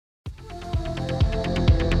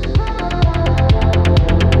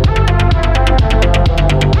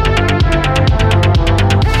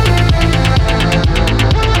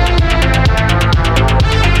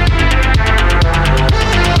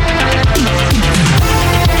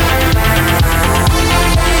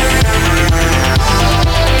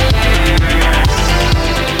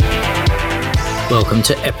Welcome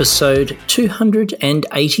to episode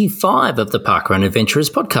 285 of the Parkrun Adventurers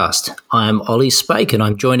podcast. I'm Ollie Spake and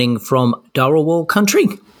I'm joining from Dharawal country.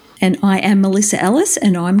 And I am Melissa Ellis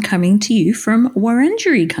and I'm coming to you from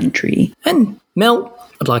Wurundjeri country. And Mel,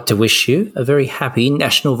 I'd like to wish you a very happy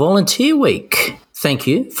National Volunteer Week. Thank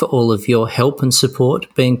you for all of your help and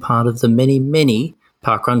support being part of the many, many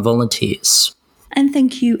Parkrun volunteers. And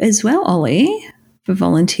thank you as well, Ollie, for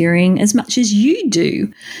volunteering as much as you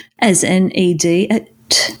do as an ED at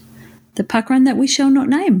the parkrun that we shall not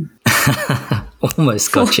name.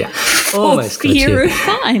 Almost got you. Almost got you. Fear of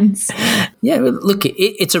fines. Yeah, look,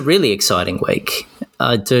 it's a really exciting week.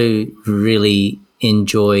 I do really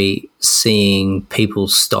enjoy seeing people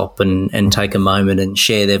stop and take a moment and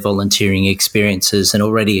share their volunteering experiences, and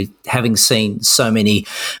already having seen so many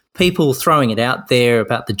people throwing it out there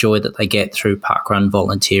about the joy that they get through parkrun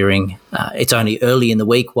volunteering. It's only early in the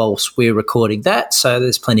week whilst we're recording that, so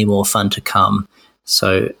there's plenty more fun to come.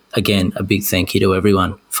 So again, a big thank you to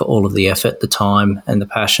everyone for all of the effort, the time and the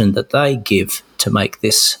passion that they give to make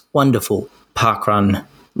this wonderful parkrun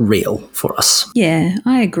real for us. Yeah,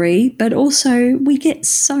 I agree. But also we get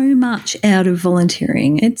so much out of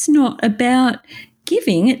volunteering. It's not about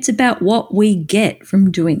giving, it's about what we get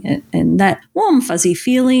from doing it, and that warm fuzzy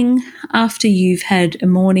feeling after you've had a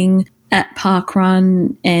morning at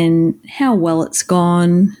parkrun and how well it's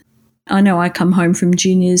gone. I know I come home from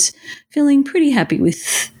juniors feeling pretty happy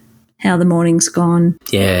with how the morning's gone.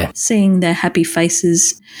 Yeah. Seeing their happy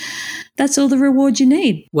faces. That's all the reward you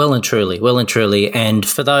need. Well and truly. And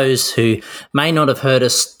for those who may not have heard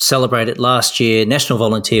us celebrate it last year, National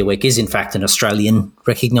Volunteer Week is in fact an Australian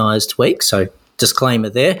recognised week, so disclaimer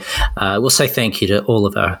there. We'll say thank you to all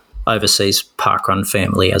of our overseas parkrun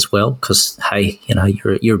family as well, because, hey, you know,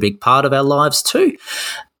 you're a big part of our lives too.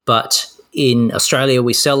 But in Australia,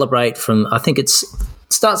 we celebrate from, I think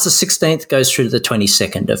starts the 16th, goes through to the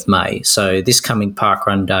 22nd of May. So this coming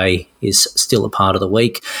Parkrun Day is still a part of the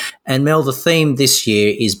week. And Mel, the theme this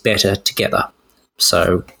year is Better Together.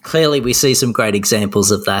 So clearly we see some great examples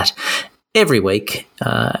of that every week,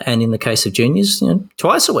 and in the case of juniors,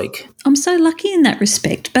 twice a week. I'm so lucky in that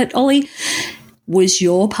respect. But Ollie, was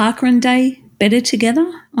your Parkrun Day better together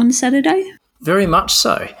on Saturday? Very much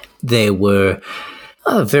so. There were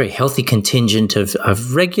a very healthy contingent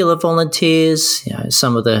of regular volunteers,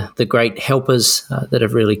 some of the great helpers that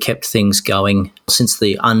have really kept things going since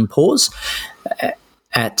the unpause.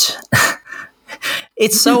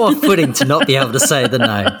 It's so off-putting to not be able to say the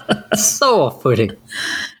name. It's so off-putting.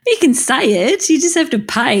 You can say it. You just have to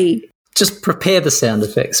pay. Just prepare the sound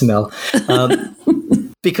effects, Mel.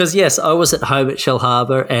 Because, yes, I was at home at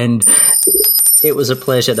Shellharbour and it was a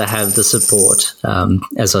pleasure to have the support,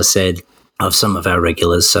 as I said, of some of our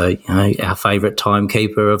regulars. So, our favourite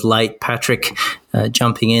timekeeper of late, Patrick,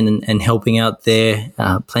 jumping in and helping out there.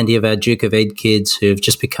 Plenty of our Duke of Ed kids who have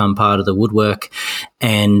just become part of the woodwork.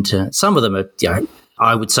 And some of them are,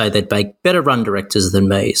 I would say they'd make better run directors than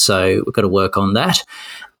me. So we've got to work on that.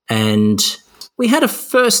 And we had a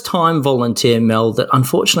first-time volunteer, Mel, that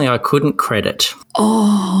unfortunately I couldn't credit.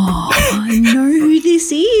 Oh, I know who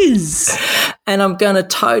this is. And I'm going to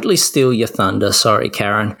totally steal your thunder, sorry,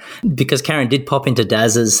 Karen, because Karen did pop into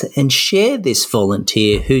Dazza's and share this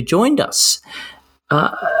volunteer who joined us.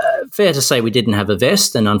 Fair to say we didn't have a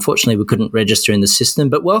vest and unfortunately we couldn't register in the system,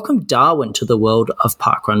 but welcome Darwin to the world of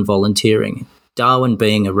parkrun volunteering. Darwin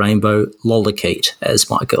being a rainbow lollikeet, as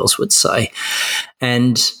my girls would say.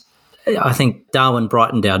 And I think Darwin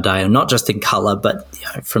brightened our day, not just in colour, but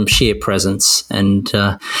from sheer presence, and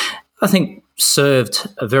I think served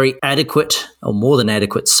a very adequate, or more than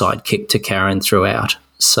adequate, sidekick to Karen throughout.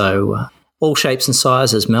 So all shapes and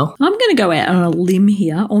sizes, Mel. I'm going to go out on a limb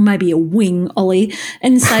here, or maybe a wing, Ollie,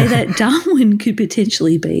 and say that Darwin could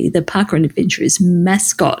potentially be the Parkrun Adventurers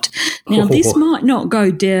mascot. Now, this might not go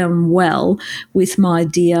down well with my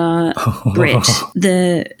dear Brett,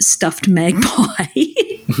 the stuffed magpie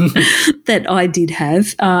that I did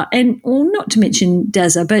have, and not to mention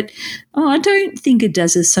Dazza, but I don't think of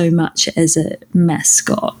Dazza so much as a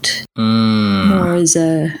mascot, more as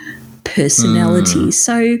a personality.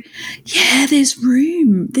 So, yeah, there's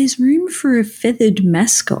room. There's room for a feathered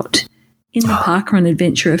mascot in the Parkrun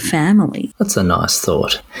Adventurer family. That's a nice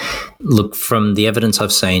thought. Look, from the evidence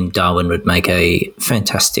I've seen, Darwin would make a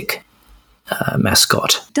fantastic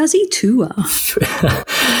mascot. Does he tour?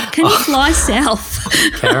 Can he fly south?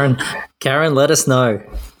 Karen, let us know.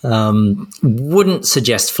 Wouldn't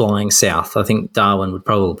suggest flying south. I think Darwin would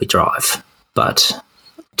probably drive, but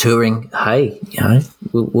touring, hey,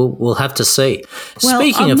 we'll have to see. Well,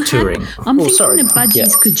 Speaking of touring, I'm thinking the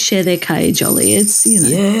budgies could share their cage, Ollie. It's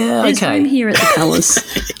there's room here at the palace.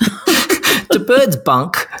 birds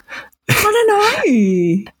bunk? I don't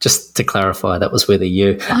know. Just to clarify, that was with a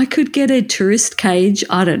U. I could get a tourist cage.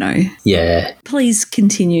 I don't know. Yeah. Please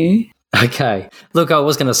continue. Okay. Look, I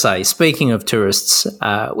was going to say, speaking of tourists,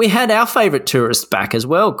 we had our favourite tourist back as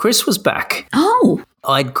well. Chris was back. Oh.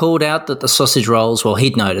 I'd called out that the sausage rolls, well,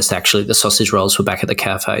 he'd noticed actually the sausage rolls were back at the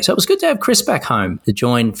cafe. So it was good to have Chris back home to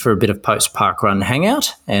join for a bit of post-parkrun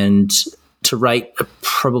hangout and to rate,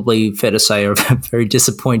 probably fair to say, a very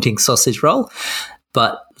disappointing sausage roll.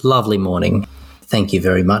 But lovely morning. Thank you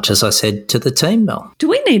very much, as I said to the team, Mel. Do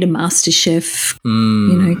we need a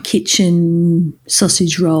MasterChef, kitchen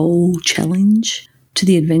sausage roll challenge to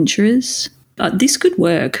the adventurers? This could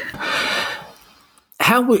work.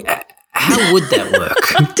 How would that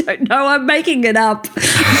work? I don't know. I'm making it up.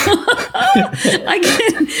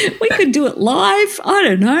 We could do it live. I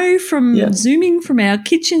don't know, from Zooming from our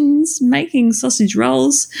kitchens, making sausage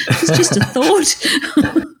rolls. It's just a thought.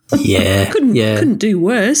 Couldn't do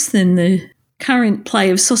worse than the current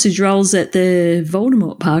play of sausage rolls at the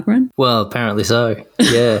Voldemort parkrun. Well, apparently so.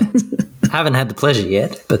 Yeah. Haven't had the pleasure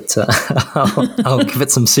yet, but I'll give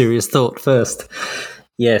it some serious thought first.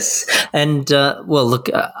 Yes. And, look,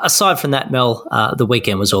 aside from that, Mel, the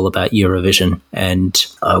weekend was all about Eurovision, and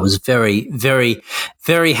I was very, very,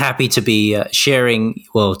 very happy to be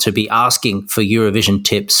to be asking for Eurovision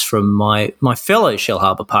tips from my fellow Shell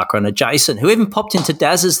Harbour parkrunner, Jason, who even popped into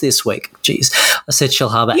Dazza's this week. Jeez, I said Shell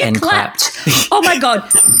Harbour and clapped. Oh, my God.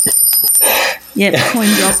 Yep, coin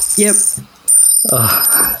drop. Yep.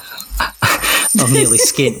 I'm nearly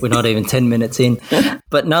skint. We're not even 10 minutes in.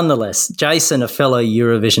 But nonetheless, Jason, a fellow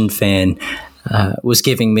Eurovision fan, was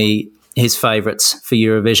giving me his favourites for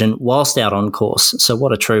Eurovision whilst out on course. So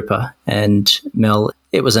what a trooper. And Mel,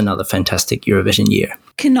 it was another fantastic Eurovision year.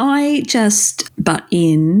 Can I just butt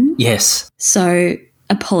in? Yes. So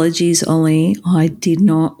apologies, Ollie. I did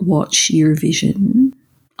not watch Eurovision.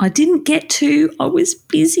 I didn't get to. I was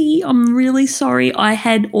busy. I'm really sorry. I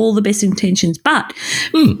had all the best intentions. But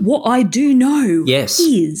what I do know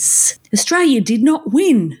is Australia did not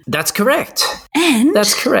win. That's correct. And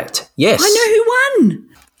that's correct. Yes. I know who won.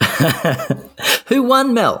 Who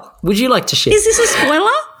won, Mel? Would you like to share? Is this a spoiler?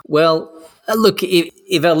 Well, look,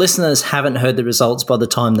 if our listeners haven't heard the results by the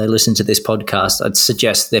time they listen to this podcast, I'd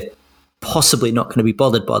suggest they're possibly not going to be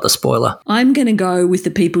bothered by the spoiler. I'm going to go with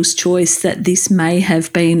the people's choice that this may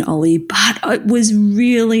have been Ollie, but it was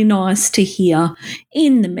really nice to hear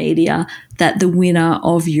in the media that the winner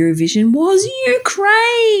of Eurovision was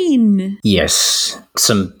Ukraine. Yes,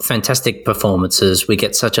 some fantastic performances. We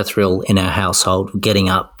get such a thrill in our household getting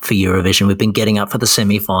up for Eurovision. We've been getting up for the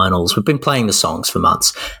semi-finals. We've been playing the songs for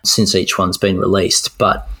months since each one's been released,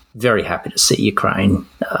 but very happy to see Ukraine.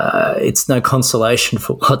 It's no consolation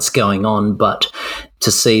for what's going on, but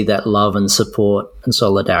to see that love and support and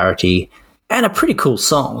solidarity and a pretty cool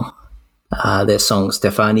song, their song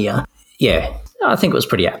Stefania. Yeah, I think it was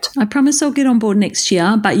pretty apt. I promise I'll get on board next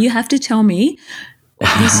year, but you have to tell me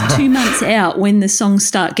this 2 months out when the songs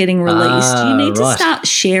start getting released. You need to start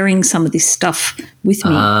sharing some of this stuff with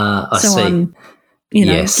me. I see. I'm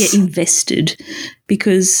get invested,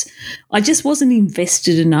 because I just wasn't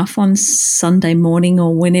invested enough on Sunday morning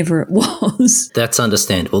or whenever it was. That's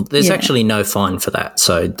understandable. There's actually no fine for that,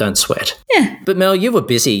 so don't sweat. Yeah. But Mel, you were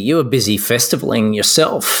busy. You were busy festivaling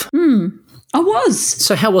yourself. I was.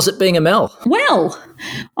 So how was it being a Mel? Well,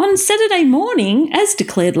 on Saturday morning, as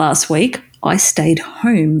declared last week, I stayed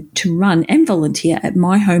home to run and volunteer at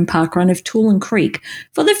my home parkrun of Toolan Creek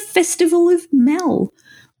for the Festival of Mel.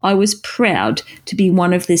 I was proud to be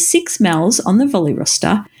one of the 6 Mels on the volley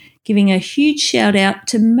roster, giving a huge shout out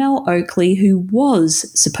to Mel Oakley, who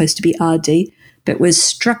was supposed to be RD but was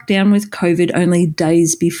struck down with COVID only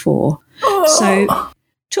days before. So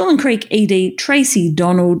Toolan Creek ED Tracy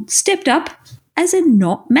Donald stepped up as a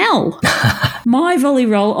not Mel. My volley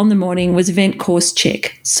roll on the morning was event course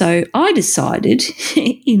check, so I decided,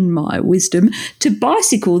 in my wisdom, to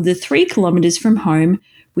bicycle the 3 kilometres from home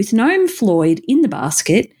with Gnome Floyd in the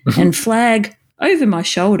basket and flag over my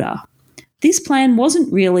shoulder. This plan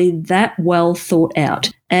wasn't really that well thought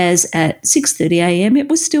out, as at 6:30 a.m. it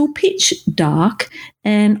was still pitch dark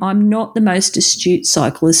and I'm not the most astute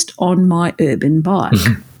cyclist on my urban bike.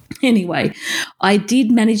 Anyway, I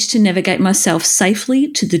did manage to navigate myself safely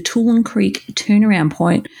to the Toolan Creek turnaround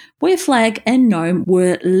point where Flag and Gnome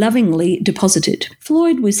were lovingly deposited.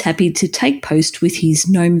 Floyd was happy to take post with his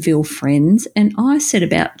Gnomeville friends, and I set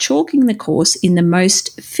about chalking the course in the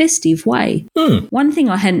most festive way. One thing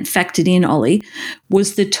I hadn't factored in, Ollie,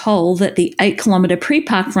 was the toll that the 8-kilometre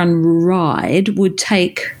pre-park run ride would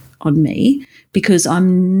take on me, because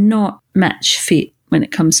I'm not match fit when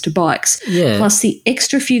it comes to bikes. Yeah. Plus the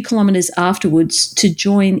extra few kilometres afterwards to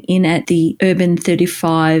join in at the Urban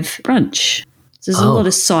 35 brunch. So there's a lot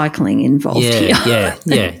of cycling involved here.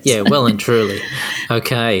 Yeah, well and truly.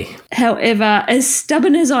 Okay. However, as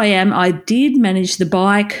stubborn as I am, I did manage the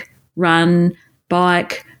bike, run,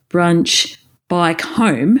 bike, brunch, bike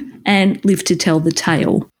home, and live to tell the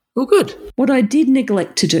tale. Well, good. What I did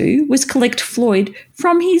neglect to do was collect Floyd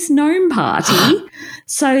from his gnome party,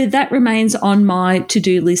 so that remains on my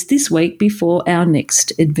to-do list this week before our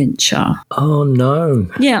next adventure. Oh, no.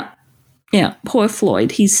 Yeah, poor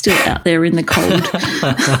Floyd. He's still out there in the cold.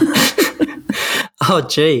 Oh,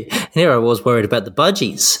 gee. Here I was worried about the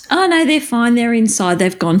budgies. Oh, no, they're fine. They're inside.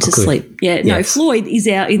 They've gone to sleep. Yeah, no, Floyd is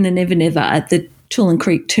out in the Never Never at the Tullan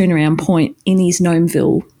Creek turnaround point in his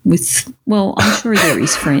Gnomeville with, well, I'm sure they're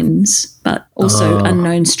his friends, but also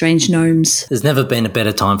unknown strange gnomes. There's never been a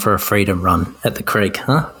better time for a freedom run at the creek,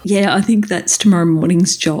 huh? Yeah, I think that's tomorrow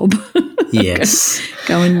morning's job. Yes.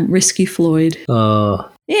 Go and rescue Floyd. Oh.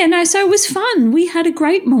 Yeah, no, so it was fun. We had a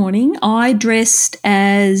great morning. I dressed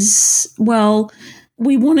as, well,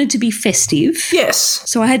 we wanted to be festive. Yes.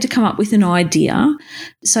 So I had to come up with an idea.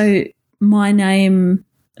 So my name,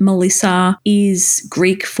 Melissa, is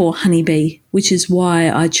Greek for honeybee, which is why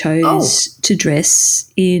I chose to dress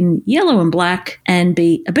in yellow and black and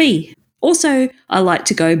be a bee. Also, I like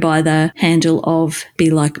to go by the handle of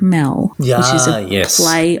Be Like Mel, which is a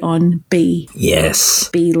play on bee. Yes.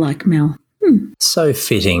 Be Like Mel. So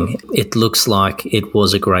fitting. It looks like it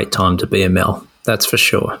was a great time to be a Mel. That's for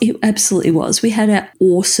sure. It absolutely was. We had an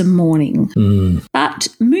awesome morning. But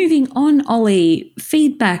moving on, Ollie,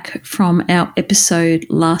 feedback from our episode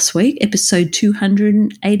last week, episode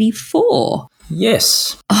 284.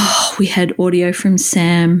 Yes. Oh, we had audio from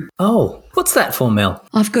Sam. Oh, what's that for, Mel?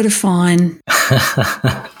 I've got a fine.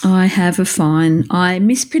 I have a fine. I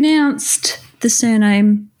mispronounced the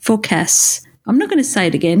surname for Cass. I'm not going to say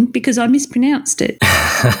it again because I mispronounced it.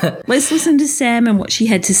 Let's listen to Sam and what she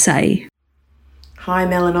had to say. Hi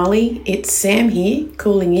Mel and Ollie, it's Sam here,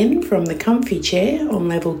 calling in from the comfy chair on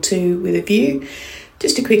level 2 with a view.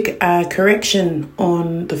 Just a quick correction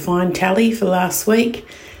on the fine tally for last week.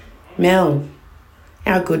 Mel,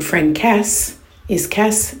 our good friend Cass, is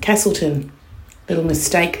Cass Castleton. Little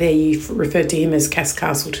mistake there, you referred to him as Cass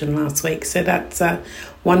Castleton last week, so that's $1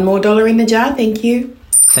 more in the jar, thank you.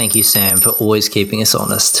 Thank you, Sam, for always keeping us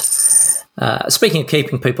honest. Speaking of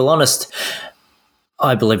keeping people honest,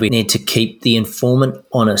 I believe we need to keep the informant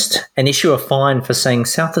honest and issue a fine for saying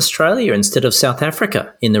South Australia instead of South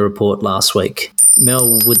Africa in the report last week.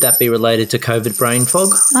 Mel, would that be related to COVID brain fog?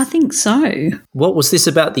 I think so. What was this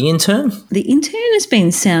about the intern? The intern has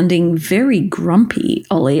been sounding very grumpy,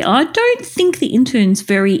 Ollie. I don't think the intern's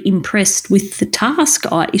very impressed with the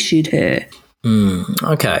task I issued her.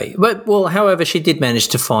 Okay. Well, however, she did manage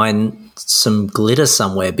to find some glitter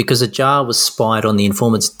somewhere because a jar was spied on the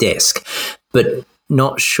informant's desk, but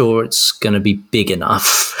not sure it's going to be big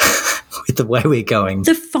enough with the way we're going.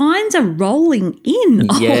 The fines are rolling in.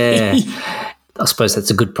 Yeah. Ollie. I suppose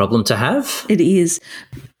that's a good problem to have. It is.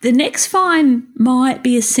 The next fine might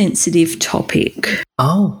be a sensitive topic.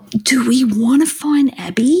 Oh. Do we want to fine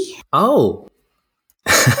Abby? Oh.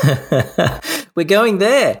 We're going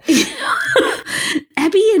there.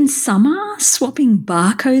 Abby and Summer swapping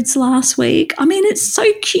barcodes last week. I mean, it's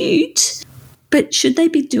so cute. But should they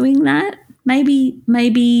be doing that?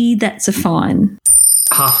 Maybe that's a fine.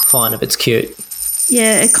 Half a fine if it's cute.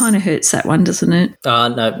 Yeah, it kind of hurts that one, doesn't it?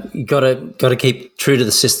 No, you gotta keep true to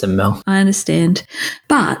the system, Mel. I understand.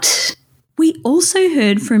 But we also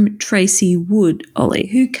heard from Tracy Wood, Ollie,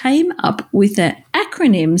 who came up with an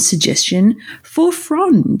acronym suggestion for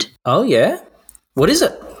FROND. Oh, yeah? What is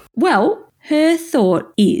it? Well, her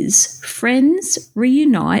thought is Friends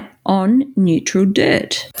Reunite on Neutral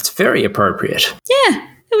Dirt. That's very appropriate. Yeah,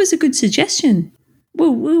 it was a good suggestion.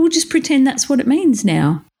 Well, we'll just pretend that's what it means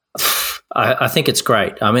now. I think it's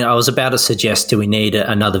great. I mean, I was about to suggest do we need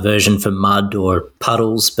another version for mud or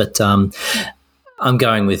puddles, but I'm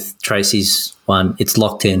going with Tracy's one. It's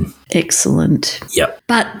locked in. Excellent. Yep.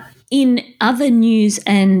 But in other news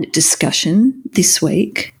and discussion this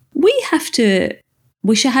week, we have to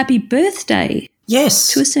wish a happy birthday. Yes.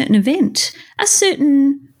 To a certain event, a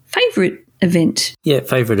certain favourite event. Yeah,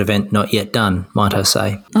 favourite event not yet done, might I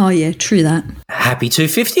say. Oh, yeah, true that. Happy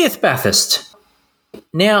 250th Bathurst.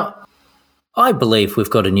 Now, I believe we've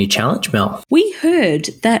got a new challenge, Mel. We heard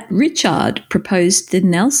that Richard proposed the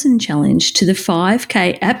Nelson Challenge to the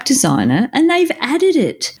 5K app designer and they've added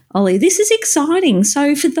it. Ollie, this is exciting.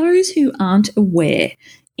 So for those who aren't aware,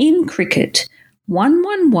 in cricket,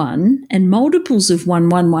 111 and multiples of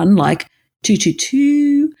 111 like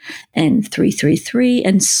 222, and 333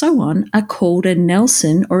 and so on are called a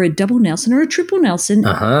Nelson or a double Nelson or a triple Nelson.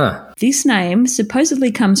 This name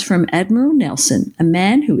supposedly comes from Admiral Nelson, a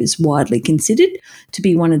man who is widely considered to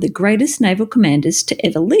be one of the greatest naval commanders to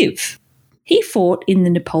ever live. He fought in the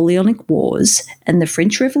Napoleonic Wars and the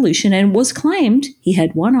French Revolution and was claimed he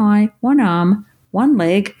had one eye, one arm, one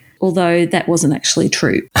leg, although that wasn't actually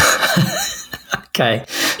true. Okay.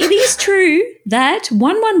 It is true that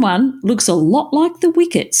 111 looks a lot like the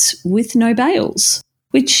wickets with no bails,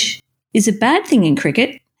 which is a bad thing in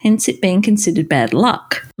cricket, hence it being considered bad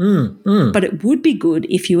luck. But it would be good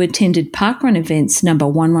if you attended parkrun events number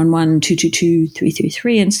 111, 222,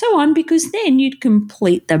 333 and so on, because then you'd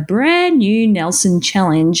complete the brand new Nelson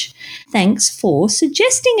Challenge. Thanks for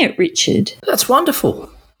suggesting it, Richard. That's wonderful.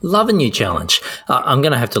 Love a new challenge. I'm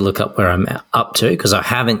going to have to look up where I'm up to because I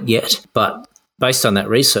haven't yet, but based on that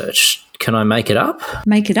research, can I make it up?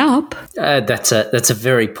 Make it up? That's a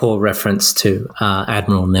very poor reference to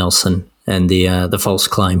Admiral Nelson and the false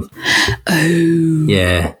claim. Oh.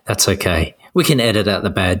 Yeah, that's okay. We can edit out the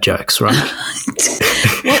bad jokes, right?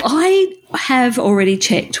 Well, I have already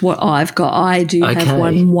checked what I've got. I do have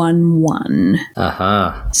 111.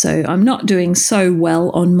 So I'm not doing so well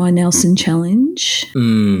on my Nelson Challenge,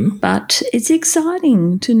 but it's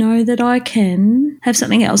exciting to know that I can have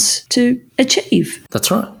something else to achieve.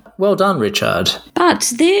 That's right. Well done, Richard.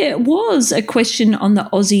 But there was a question on the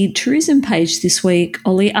Aussie tourism page this week,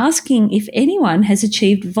 Ollie, asking if anyone has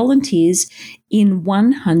achieved volunteers in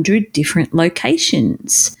 100 different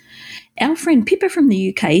locations. Our friend Pippa from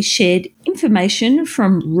the UK shared information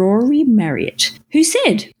from Rory Marriott, who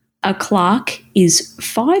said a clerk is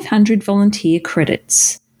 500 volunteer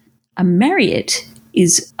credits. A Marriott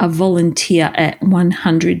is a volunteer at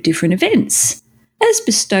 100 different events, as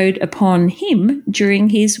bestowed upon him during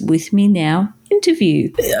his With Me Now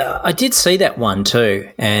interview. I did see that one too,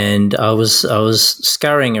 and I was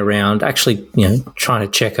scurrying around, actually, trying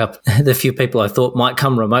to check up the few people I thought might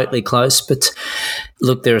come remotely close. But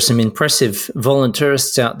look, there are some impressive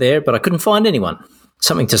volunteerists out there, but I couldn't find anyone.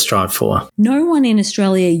 Something to strive for. No one in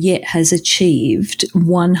Australia yet has achieved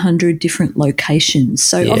 100 different locations.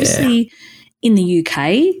 So obviously, in the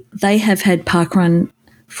UK, they have had parkrun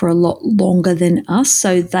for a lot longer than us,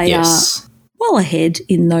 so they are well ahead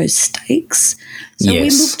in those stakes. So we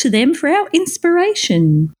look to them for our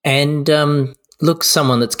inspiration. And look,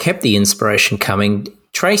 someone that's kept the inspiration coming,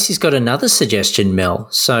 Tracy's got another suggestion, Mel.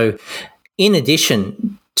 So in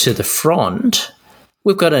addition to the front,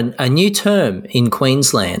 we've got a new term in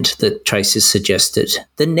Queensland that Tracy's suggested,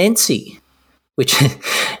 the Nancy,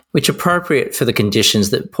 which appropriate for the conditions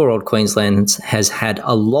that poor old Queensland has had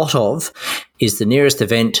a lot of, is the nearest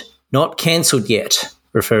event not cancelled yet,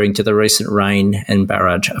 referring to the recent rain and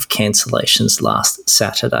barrage of cancellations last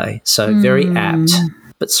Saturday. So very apt,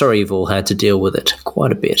 but sorry you've all had to deal with it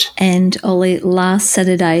quite a bit. And Ollie, last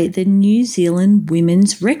Saturday, the New Zealand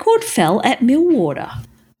women's record fell at Millwater,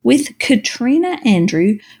 with Katrina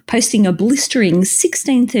Andrew posting a blistering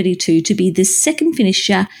 16:32 to be the second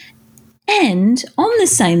finisher. And on the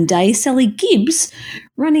same day, Sally Gibbs,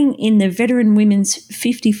 running in the veteran women's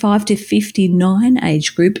 55 to 59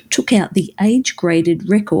 age group, took out the age-graded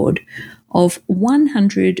record of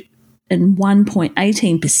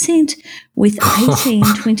 101.18% with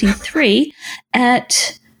 18:23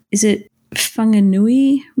 at, is it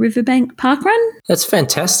Whanganui Riverbank Parkrun? That's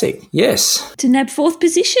fantastic, yes. To nab fourth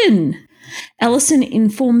position. Alison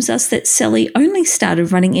informs us that Sally only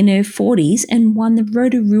started running in her 40s and won the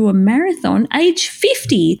Rotorua Marathon age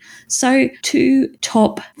 50. So 2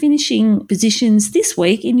 top finishing positions this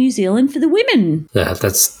week in New Zealand for the women. Yeah,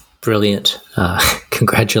 that's brilliant.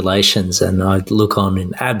 Congratulations. And I look on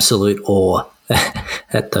in absolute awe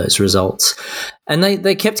at those results. And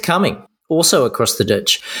they kept coming also across the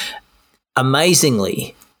ditch.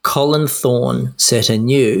 Amazingly, Colin Thorne set a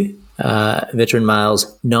new veteran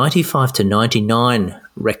males 95 to 99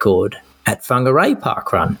 record at Whangarei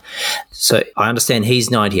Parkrun. So I understand he's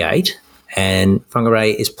 98 and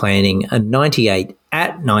Whangarei is planning a 98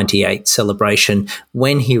 at 98 celebration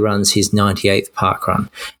when he runs his 98th parkrun.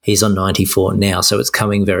 He's on 94 now, so it's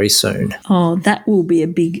coming very soon. Oh, that will be a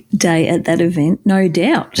big day at that event, no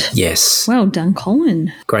doubt. Yes. Well done,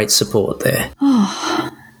 Colin. Great support there. Oh,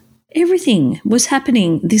 everything was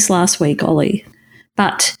happening this last week, Ollie.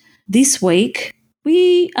 But this week,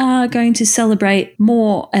 we are going to celebrate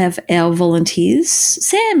more of our volunteers.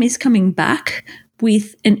 Sam is coming back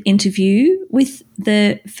with an interview with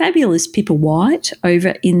the fabulous Pippa White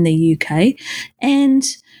over in the UK. And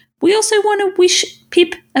we also want to wish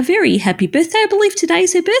Pip a very happy birthday. I believe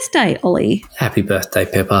today's her birthday, Ollie. Happy birthday,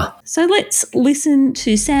 Pippa. So let's listen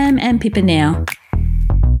to Sam and Pippa now.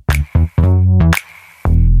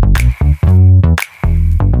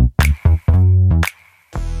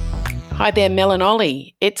 Hi there, Mel and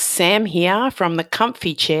Ollie. It's Sam here from the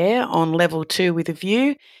comfy chair on level 2 with a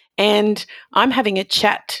view. And I'm having a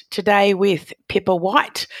chat today with Pippa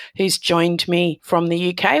White, who's joined me from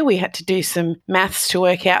the UK. We had to do some maths to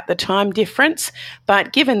work out the time difference.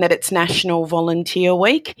 But given that it's National Volunteer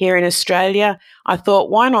Week here in Australia, I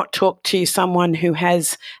thought, why not talk to someone who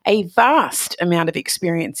has a vast amount of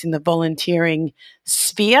experience in the volunteering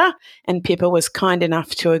sphere? And Pippa was kind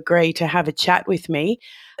enough to agree to have a chat with me.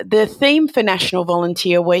 The theme for National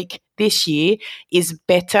Volunteer Week this year is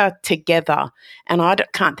Better Together. And I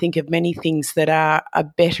can't think of many things that are a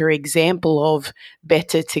better example of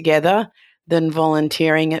better together than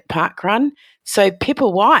volunteering at Parkrun. So Pippa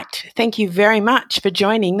White, thank you very much for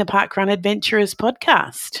joining the Parkrun Adventurers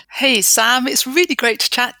podcast. Hey Sam, it's really great to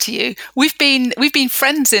chat to you. We've been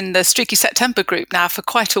friends in the Streaky September group now for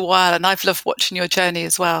quite a while, and I've loved watching your journey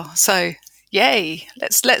as well. So yay,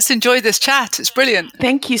 let's enjoy this chat. It's brilliant.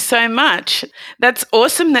 Thank you so much. That's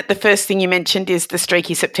awesome that the first thing you mentioned is the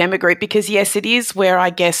Streaky September group, because yes, it is where I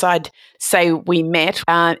guess I'd say we met.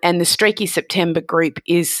 And the Streaky September group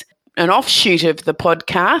is an offshoot of the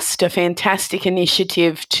podcast, a fantastic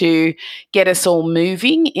initiative to get us all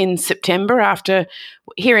moving in September after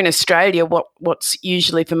here in Australia, what's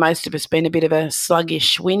usually for most of us been a bit of a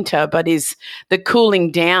sluggish winter, but is the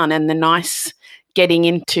cooling down and the nice getting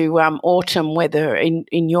into autumn weather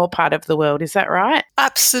in your part of the world. Is that right?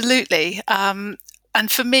 Absolutely. And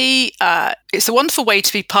for me, it's a wonderful way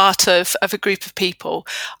to be part of a group of people.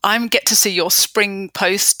 I get to see your spring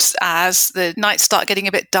posts as the nights start getting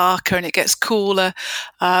a bit darker and it gets cooler,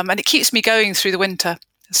 and it keeps me going through the winter.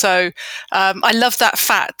 So I love that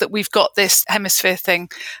fact that we've got this hemisphere thing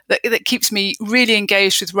that keeps me really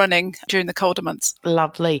engaged with running during the colder months.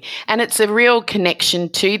 Lovely. And it's a real connection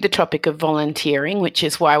to the topic of volunteering, which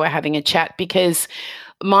is why we're having a chat, because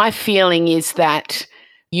my feeling is that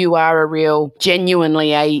you are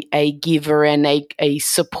genuinely a giver and a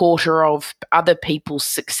supporter of other people's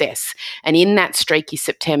success. And in that Streaky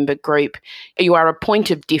September group, you are a point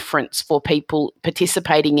of difference for people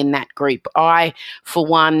participating in that group. I, for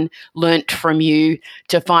one, learnt from you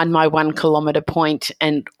to find my 1 kilometre point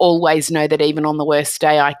and always know that even on the worst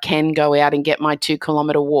day, I can go out and get my 2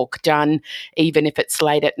 kilometre walk done, even if it's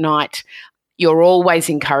late at night. You're always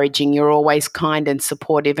encouraging, you're always kind and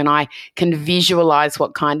supportive, and I can visualise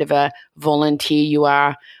what kind of a volunteer you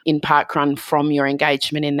are in Parkrun from your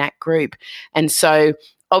engagement in that group. And so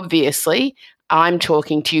obviously I'm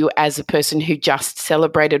talking to you as a person who just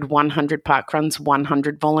celebrated 100 parkruns,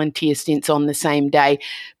 100 volunteer stints on the same day,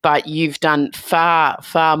 but you've done far,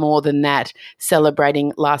 far more than that,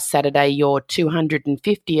 celebrating last Saturday your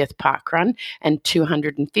 250th parkrun and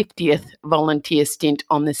 250th volunteer stint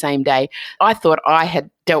on the same day. I thought I had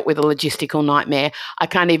dealt with a logistical nightmare. I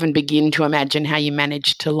can't even begin to imagine how you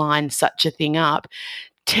managed to line such a thing up.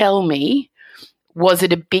 Tell me, was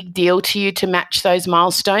it a big deal to you to match those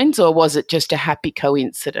milestones, or was it just a happy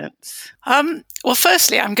coincidence? Well,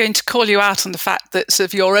 firstly, I'm going to call you out on the fact that sort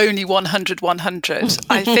of you're only 100.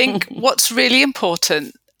 I think what's really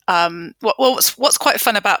important, what's quite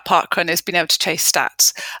fun about Parkrun is being able to chase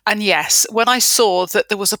stats. And yes, when I saw that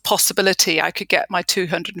there was a possibility I could get my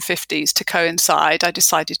 250s to coincide, I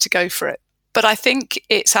decided to go for it. But I think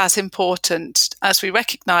it's as important as we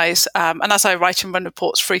recognise, and as I write and run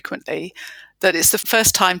reports frequently, that it's the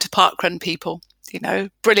first time to parkrun people. You know,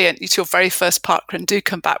 brilliant. It's your very first parkrun. Do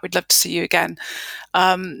come back. We'd love to see you again.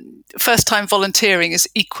 First time volunteering is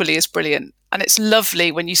equally as brilliant. And it's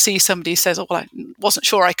lovely when you see somebody who says, oh, well, I wasn't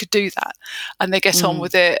sure I could do that. And they get on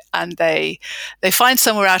with it, and they find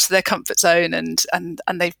somewhere out of their comfort zone, and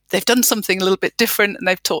they've done something a little bit different, and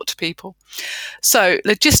they've talked to people. So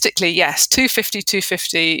logistically, yes,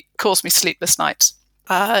 250 caused me sleepless nights.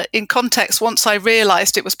 In context, once I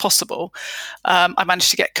realised it was possible, I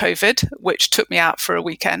managed to get COVID, which took me out for a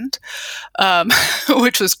weekend,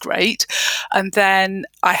 which was great. And then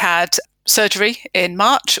I had surgery in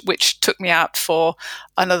March, which took me out for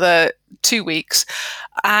another 2 weeks.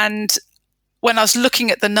 And when I was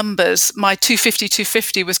looking at the numbers, my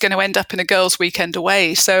 250 was going to end up in a girls' weekend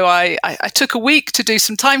away. So I took a week to do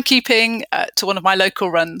some timekeeping to one of my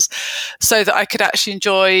local runs so that I could actually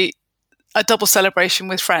enjoy a double celebration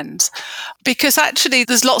with friends, because actually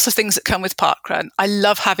there's lots of things that come with parkrun. I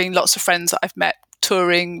love having lots of friends that I've met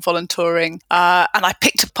touring, volunteering, and I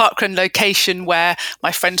picked a parkrun location where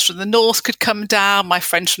my friends from the north could come down, my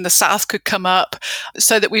friends from the south could come up,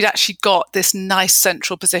 so that we'd actually got this nice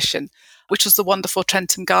central position, which was the wonderful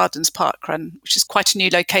Trentham Gardens parkrun, which is quite a new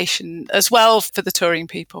location as well for the touring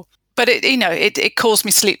people. But it caused me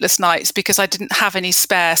sleepless nights because I didn't have any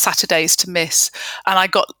spare Saturdays to miss. And I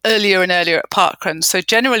got earlier and earlier at parkrun. So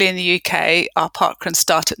generally in the UK, our parkruns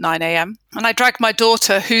start at 9 a.m. And I dragged my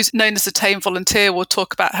daughter, who's known as a tame volunteer. We'll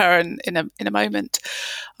talk about her in a moment.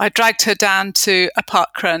 I dragged her down to a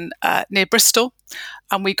parkrun near Bristol.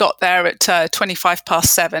 And we got there at 25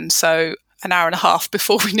 past 7. So an hour and a half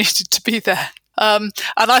before we needed to be there. And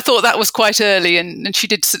I thought that was quite early, and she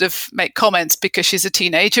did sort of make comments because she's a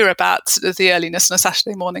teenager about sort of the earliness on a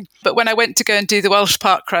Saturday morning. But when I went to go and do the Welsh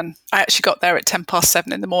parkrun, I actually got there at 10 past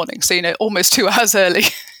 7 in the morning. So, almost 2 hours early.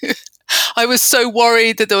 I was so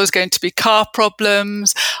worried that there was going to be car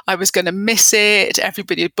problems. I was going to miss it.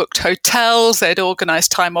 Everybody had booked hotels. They'd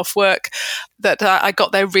organised time off work, that I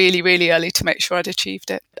got there really, really early to make sure I'd achieved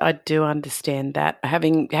it. I do understand that.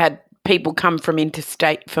 Having had people come from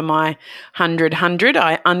interstate for my 100,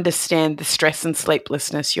 I understand the stress and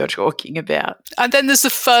sleeplessness you're talking about. And then there's the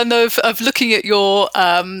fun of looking at your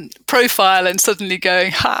profile and suddenly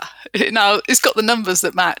going, now it's got the numbers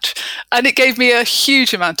that match. And it gave me a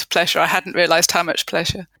huge amount of pleasure. I hadn't realised how much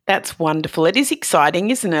pleasure. That's wonderful. It is exciting,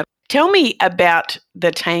 isn't it? Tell me about the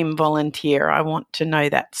tame volunteer. I want to know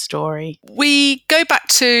that story. We go back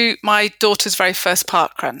to my daughter's very first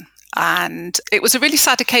parkrun. And it was a really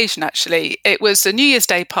sad occasion, actually. It was a New Year's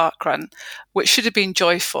Day parkrun, which should have been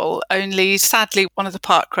joyful. Only, sadly, one of the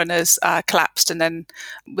parkrunners collapsed and then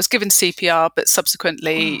was given CPR, but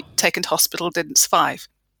subsequently taken to hospital, didn't survive.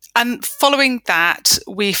 And following that,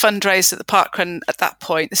 we fundraised at the parkrun at that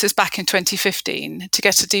point. This is back in 2015 to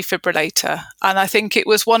get a defibrillator. And I think it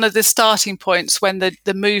was one of the starting points when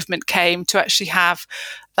the movement came to actually have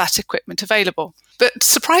that equipment available. But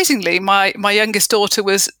surprisingly, my youngest daughter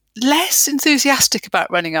was less enthusiastic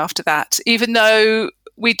about running after that, even though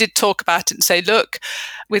we did talk about it and say, look,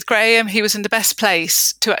 with Graham, he was in the best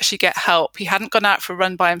place to actually get help. He hadn't gone out for a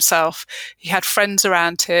run by himself. He had friends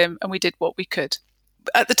around him, and we did what we could.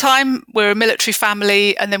 At the time, we're a military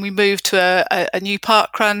family, and then we moved to a new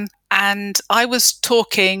parkrun. And I was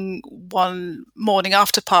talking one morning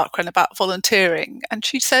after parkrun about volunteering, and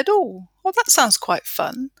she said, oh, well, that sounds quite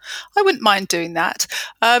fun. I wouldn't mind doing that.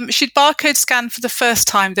 She'd barcode scanned for the first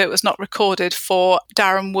time, though it was not recorded, for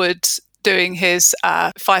Darren Woods doing his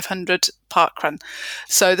 500 parkrun.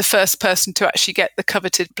 So the first person to actually get the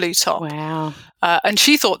coveted blue top. Wow. And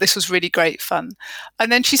she thought this was really great fun.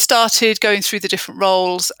 And then she started going through the different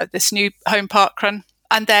roles at this new home parkrun.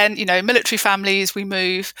 And then, military families, we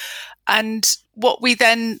move. And what we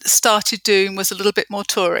then started doing was a little bit more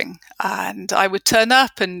touring. And I would turn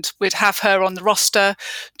up and we'd have her on the roster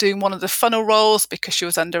doing one of the funnel roles because she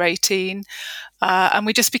was under 18. And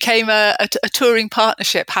we just became a touring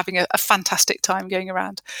partnership, having a fantastic time going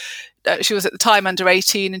around. She was at the time under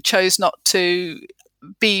 18 and chose not to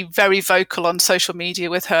be very vocal on social media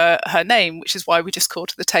with her name, which is why we just called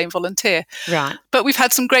her the Tame Volunteer. Right. But we've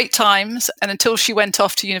had some great times, and until she went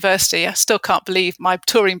off to university, I still can't believe my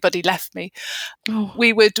touring buddy left me. Oh.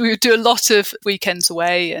 We would do a lot of weekends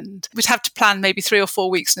away, and we'd have to plan maybe 3 or 4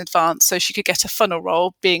 weeks in advance so she could get a funnel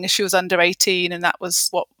role, being as she was under 18, and that was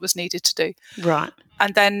what was needed to do. Right.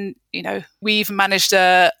 And then, we even managed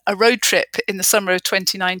a road trip in the summer of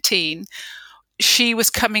 2019. She was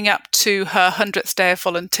coming up to her 100th day of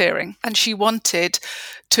volunteering, and she wanted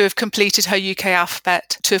to have completed her UK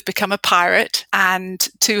alphabet, to have become a pirate, and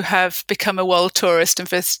to have become a world tourist and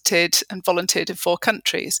visited and volunteered in 4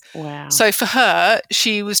 countries. Wow. So for her,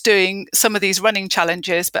 she was doing some of these running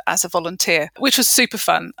challenges, but as a volunteer, which was super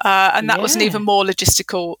fun. And that was an even more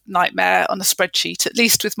logistical nightmare on a spreadsheet. At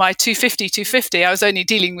least with my 250, I was only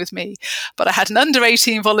dealing with me, but I had an under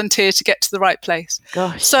 18 volunteer to get to the right place.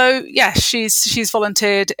 Gosh. So yes, she's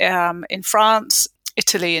volunteered in France,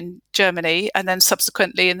 Italy and Germany, and then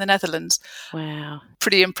subsequently in the Netherlands. Wow.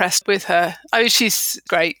 Pretty impressed with her. Oh, she's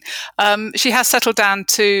great. She has settled down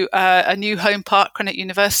to a new home parkrun at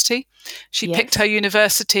university. She picked her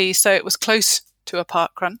university, so it was close to a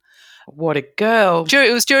parkrun. What a girl.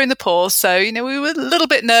 It was during the pause, so, we were a little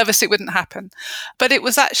bit nervous it wouldn't happen. But it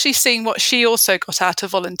was actually seeing what she also got out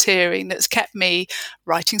of volunteering that's kept me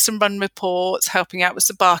writing some run reports, helping out with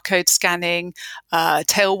the barcode scanning,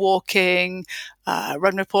 tail walking,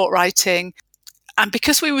 run report writing. And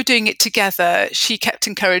because we were doing it together, she kept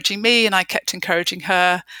encouraging me and I kept encouraging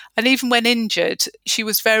her. And even when injured, she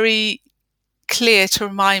was very clear to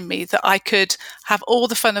remind me that I could have all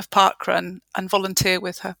the fun of parkrun and volunteer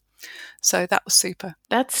with her. So that was super.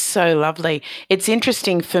 That's so lovely. It's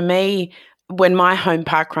interesting for me, when my home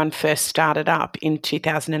parkrun first started up in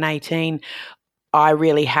 2018, I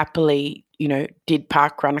really happily, did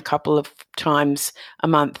parkrun a couple of times a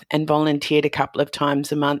month and volunteered a couple of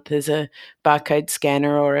times a month as a barcode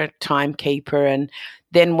scanner or a timekeeper. And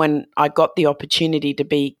then when I got the opportunity to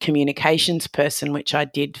be communications person, which I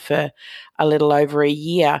did for a little over a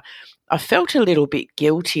year, I felt a little bit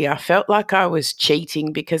guilty. I felt like I was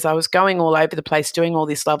cheating because I was going all over the place doing all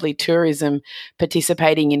this lovely tourism,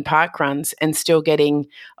 participating in parkruns and still getting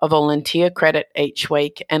a volunteer credit each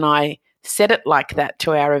week. And I said it like that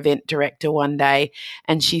to our event director one day,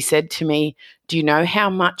 and she said to me, "Do you know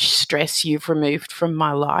how much stress you've removed from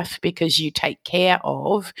my life because you take care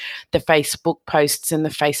of the Facebook posts and the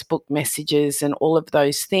Facebook messages and all of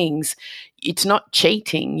those things? It's not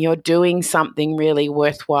cheating. You're doing something really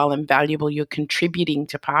worthwhile and valuable. You're contributing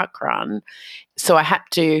to parkrun." So I had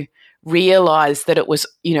to realize that it was,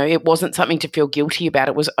 it wasn't something to feel guilty about.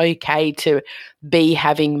 It was okay to be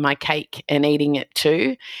having my cake and eating it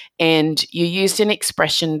too. And you used an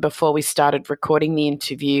expression before we started recording the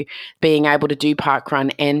interview, being able to do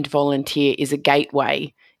parkrun and volunteer is a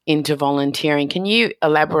gateway into volunteering. Can you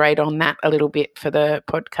elaborate on that a little bit for the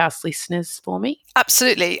podcast listeners for me?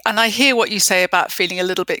 Absolutely. And I hear what you say about feeling a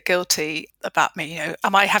little bit guilty about me,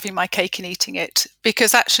 am I having my cake and eating it?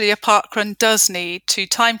 Because actually a parkrun does need 2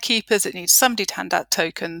 timekeepers, it needs somebody to hand out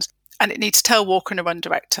tokens, and it needs a tail walker and a run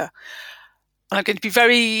director. And I'm going to be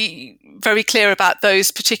very, very clear about those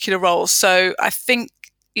particular roles. So I think,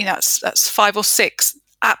 that's 5 or 6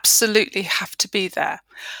 absolutely have to be there.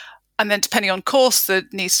 And then depending on course, there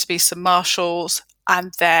needs to be some marshals,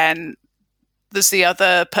 and then there's the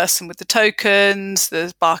other person with the tokens,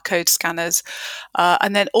 there's barcode scanners,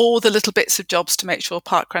 and then all the little bits of jobs to make sure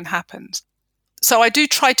parkrun happens. So I do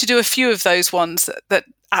try to do a few of those ones that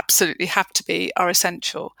absolutely have to be, are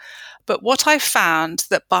essential. But what I found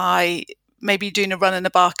that by maybe doing a run and a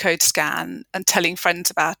barcode scan and telling friends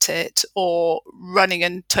about it, or running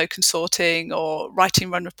and token sorting, or writing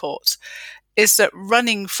run reports, is that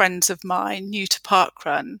running friends of mine new to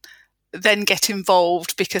parkrun then get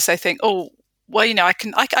involved because they think, oh, well, I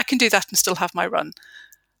can do that and still have my run.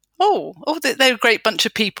 Oh, they're a great bunch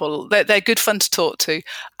of people. They're good fun to talk to.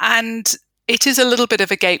 And it is a little bit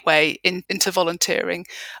of a gateway into volunteering.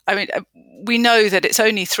 I mean, we know that it's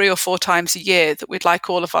only 3 or 4 times a year that we'd like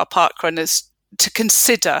all of our parkrunners to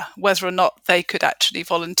consider whether or not they could actually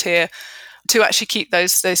volunteer to actually keep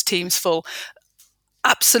those teams full.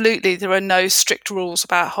 Absolutely, there are no strict rules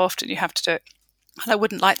about how often you have to do it. And I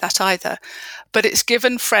wouldn't like that either. But it's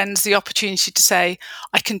given friends the opportunity to say,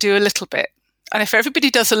 I can do a little bit. And if everybody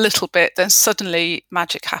does a little bit, then suddenly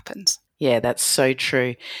magic happens. Yeah, that's so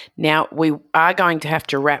true. Now, we are going to have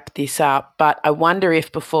to wrap this up, but I wonder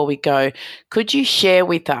if before we go, could you share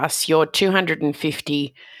with us your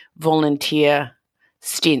 250 volunteer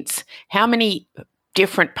stints? How many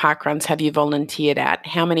different parkruns have you volunteered at?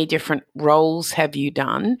 How many different roles have you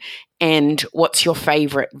done? And what's your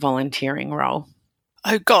favourite volunteering role?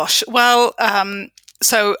 Oh, gosh. Well,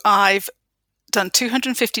 so I've done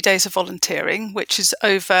 250 days of volunteering, which is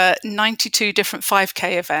over 92 different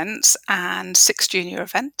 5K events and 6 junior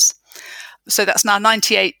events. So that's now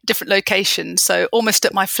 98 different locations, so almost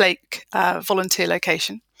at my Flake volunteer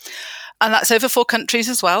location. And that's over 4 countries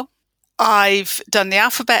as well. I've done the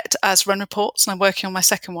alphabet as run reports, and I'm working on my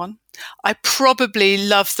second one. I probably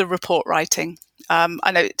love the report writing.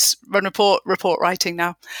 I know it's run report writing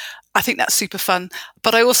now. I think that's super fun.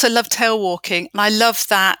 But I also love tail walking, and I love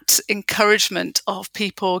that encouragement of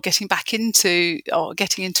people getting back into or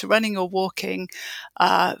getting into running or walking,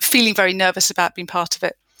 feeling very nervous about being part of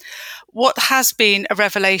it. What has been a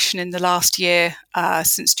revelation in the last year,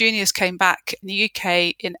 since juniors came back in the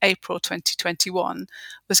UK in April 2021,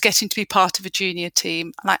 was getting to be part of a junior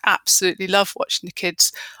team. And I absolutely love watching the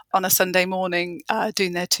kids on a Sunday morning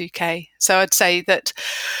doing their 2K. So I'd say that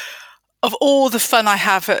of all the fun I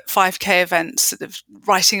have at 5K events, sort of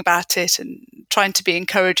writing about it and trying to be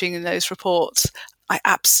encouraging in those reports, I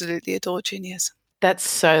absolutely adore juniors. That's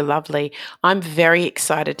so lovely. I'm very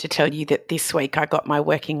excited to tell you that this week I got my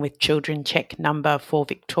Working with Children check number for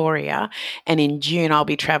Victoria, and in June I'll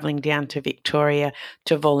be travelling down to Victoria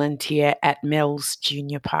to volunteer at Mel's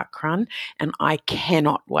Junior Parkrun, and I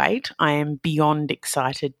cannot wait. I am beyond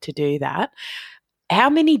excited to do that.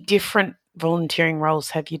 How many different volunteering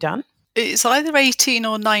roles have you done? It's either 18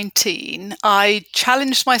 or 19. I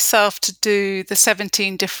challenged myself to do the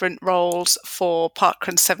 17 different roles for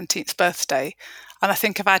Parkrun's 17th birthday. And I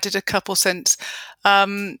think I've added a couple since.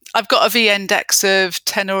 I've got a V index of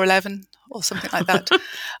 10 or 11 or something like that,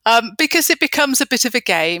 because it becomes a bit of a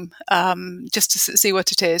game, just to see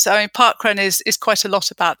what it is. I mean, parkrun is quite a lot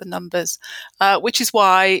about the numbers, which is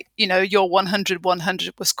why, your 100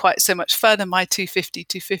 was quite so much fun, and my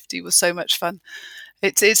 250 was so much fun.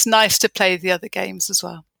 It's nice to play the other games as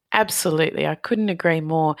well. Absolutely. I couldn't agree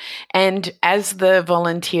more. And as the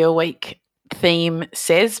Volunteer Week theme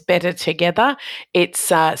says, better together,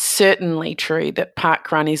 it's certainly true that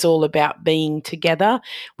parkrun is all about being together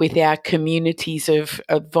with our communities of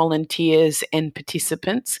volunteers and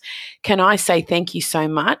participants. Can I say thank you so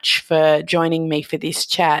much for joining me for this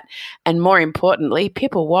chat? And more importantly,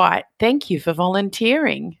 Pippa White, thank you for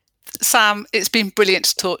volunteering. Sam, it's been brilliant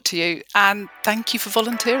to talk to you, and thank you for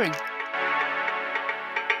volunteering.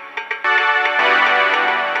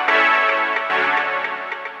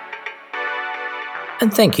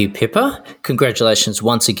 And thank you, Pippa. Congratulations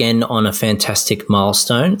once again on a fantastic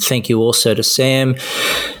milestone. Thank you also to Sam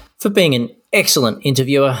for being an excellent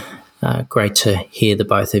interviewer. Great to hear the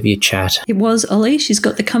both of you chat. It was, Ollie. She's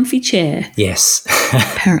got the comfy chair. Yes.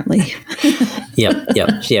 Apparently.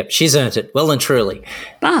 Yep. She's earned it, well and truly.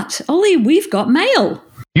 But, Ollie, we've got mail.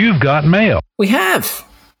 You've got mail. We have.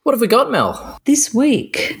 What have we got, Mel? This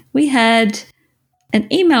week we had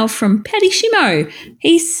an email from Paddy Shimo.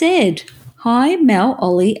 He said, "Hi, Mel,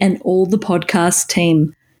 Ollie, and all the podcast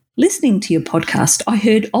team. Listening to your podcast, I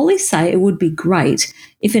heard Ollie say it would be great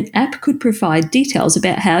if an app could provide details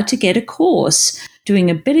about how to get a course, doing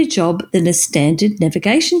a better job than a standard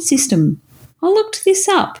navigation system. I looked this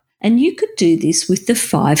up, and you could do this with the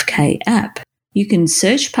 5K app. You can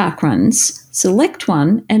search parkruns, select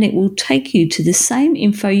one, and it will take you to the same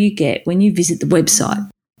info you get when you visit the website,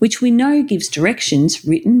 which we know gives directions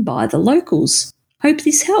written by the locals. Hope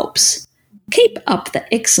this helps. Keep up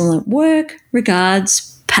the excellent work.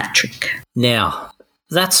 Regards, Patrick." Now,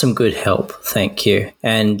 that's some good help. Thank you.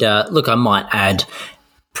 And look, I might add,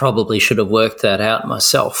 probably should have worked that out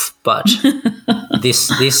myself, but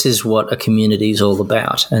this is what a community is all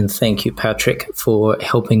about. And thank you, Patrick, for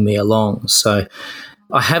helping me along. So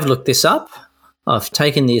I have looked this up. I've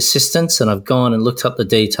taken the assistance and I've gone and looked up the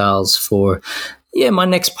details for, my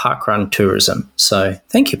next parkrun tourism. So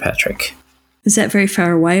thank you, Patrick. Is that very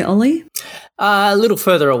far away, Ollie? A little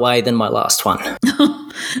further away than my last one.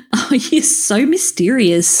 Oh, you're so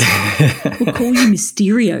mysterious. We'll call you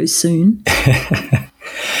Mysterio soon.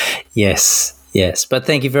 Yes. But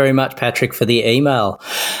thank you very much, Patrick, for the email.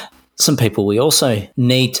 Some people we also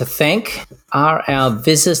need to thank are our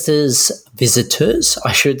visitors,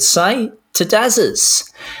 I should say, to Dazza's,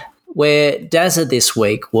 where Dazza this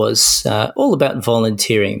week was all about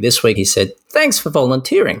volunteering. This week he said, "Thanks for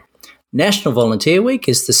volunteering. National Volunteer Week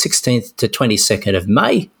is the 16th to 22nd of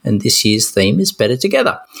May, and this year's theme is Better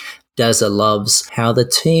Together. Dazza loves how the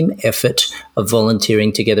team effort of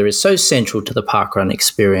volunteering together is so central to the parkrun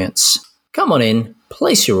experience. Come on in,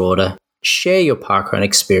 place your order, share your parkrun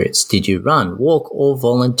experience. Did you run, walk, or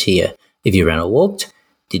volunteer? If you ran or walked,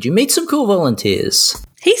 did you meet some cool volunteers?"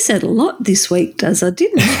 He said a lot this week, Dazza,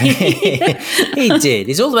 didn't he? He did.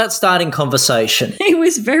 He's all about starting conversation. He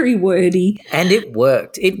was very wordy. And it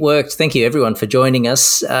worked. Thank you, everyone, for joining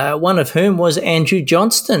us, one of whom was Andrew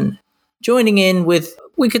Johnston, joining in with,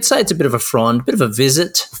 we could say it's a bit of a frond, bit of a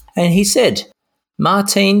visit. And he said,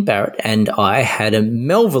 "Martine Barrett and I had a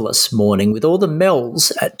Melvillous morning with all the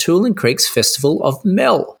Mels at Toolin Creek's Festival of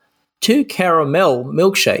Mel. 2 caramel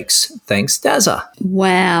milkshakes. Thanks, Dazza."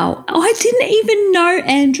 Wow. I didn't even know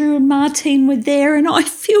Andrew and Martine were there, and I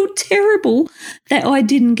feel terrible that I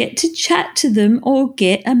didn't get to chat to them or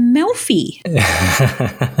get a Melfie.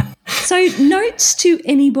 So notes to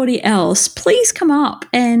anybody else, please come up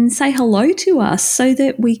and say hello to us so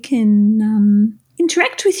that we can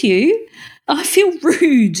interact with you. I feel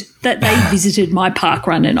rude that they visited my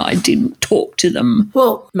parkrun and I didn't talk to them.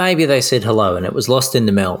 Well, maybe they said hello and it was lost in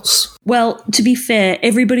the Mels. Well, to be fair,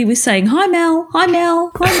 everybody was saying, "Hi, Mel, hi,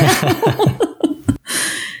 Mel, hi, Mel."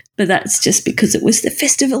 But that's just because it was the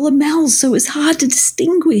Festival of Mel, so it was hard to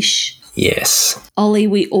distinguish. Yes. Ollie,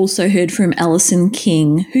 we also heard from Alison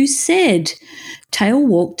King, who said, "Tail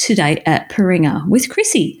walk today at Paringa with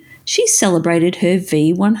Chrissy. She celebrated her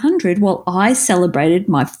V100 while I celebrated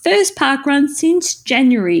my first parkrun since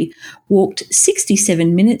January. Walked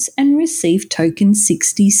 67 minutes and received token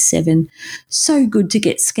 67. So good to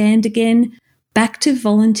get scanned again. Back to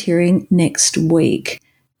volunteering next week."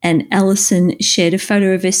 And Alison shared a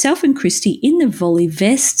photo of herself and Christy in the volley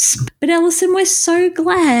vests. But Alison, we're so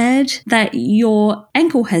glad that your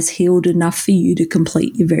ankle has healed enough for you to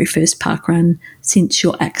complete your very first parkrun since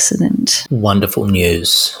your accident. Wonderful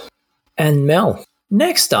news. And Mel,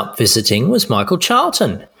 next up visiting was Michael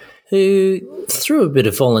Charlton, who threw a bit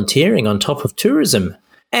of volunteering on top of tourism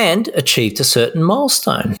and achieved a certain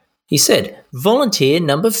milestone. He said, volunteer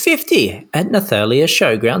number 50 at Nathalia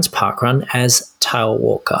Showgrounds Parkrun as tail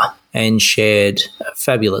walker, and shared a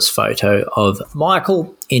fabulous photo of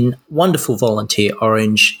Michael in wonderful volunteer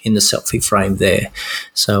orange in the selfie frame there.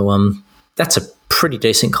 So that's a pretty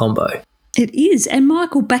decent combo. It is, and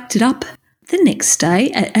Michael backed it up the next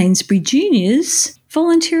day at Ainsbury Juniors,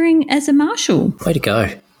 volunteering as a marshal. Way to go.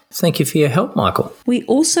 Thank you for your help, Michael. We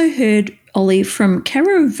also heard Ollie from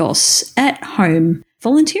Caro Voss at home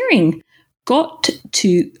volunteering. Got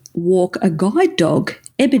to walk a guide dog,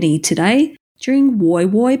 Ebony, today during Woi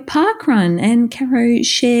Woi Parkrun, and Caro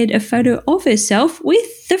shared a photo of herself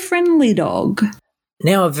with the friendly dog.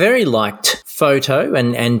 Now, a very liked photo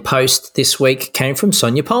and post this week came from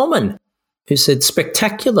Sonia Pullman, who said,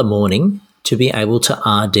 spectacular morning to be able to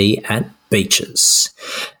RD at beaches.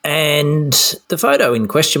 And the photo in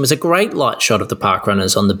question was a great light shot of the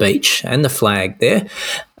parkrunners on the beach and the flag there.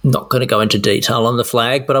 I'm not going to go into detail on the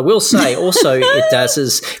flag, but I will say also it does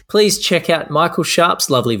is please check out Michael Sharp's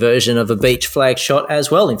lovely version of a beach flag shot as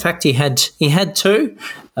well. In fact, he had two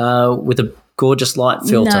with a gorgeous light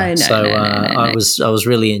filter. I was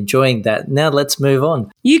really enjoying that. Now let's move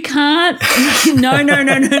on. You can't.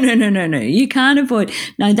 No. You can't avoid.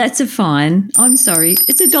 No, that's a fine. I'm sorry.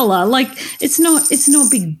 It's $1. Like it's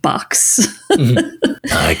not big bucks.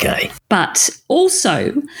 Okay. But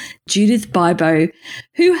also Judith Bibo,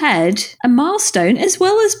 who had a milestone as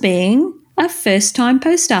well as being a first-time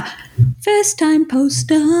poster. First-time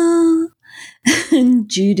poster. And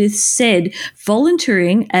Judith said,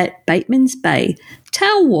 volunteering at Bateman's Bay,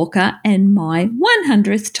 tail walker, and my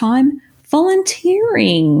 100th time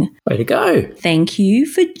volunteering. Way to go. Thank you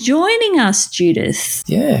for joining us, Judith.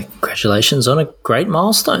 Yeah, congratulations on a great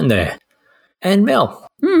milestone there. And Mel,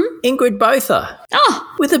 Ingrid Botha,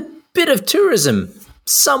 with a bit of tourism,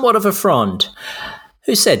 somewhat of a frond,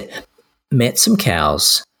 who said, met some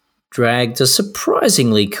cows, dragged a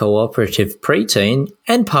surprisingly cooperative preteen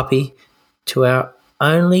and puppy to our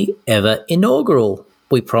only ever inaugural,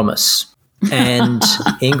 we promise. And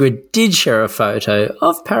Ingrid did share a photo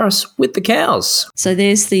of Paris with the cows. So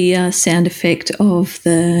there's the sound effect of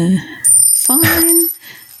the fine.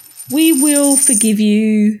 We will forgive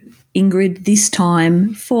you, Ingrid, this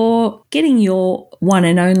time for getting your one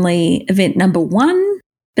and only event number 1,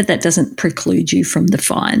 but that doesn't preclude you from the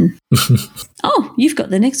fine. Oh, you've got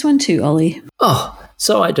the next one too, Ollie. Oh,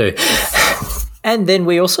 so I do. And then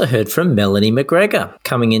we also heard from Melanie McGregor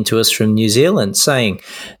coming into us from New Zealand saying,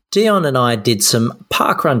 Dion and I did some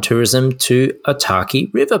parkrun tourism to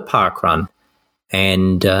Otaki River Parkrun.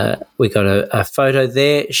 And we got a photo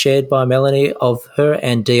there shared by Melanie of her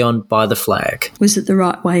and Dion by the flag. Was it the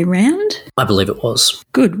right way round? I believe it was.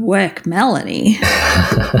 Good work, Melanie.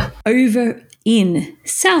 Over in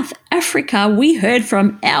South Africa, we heard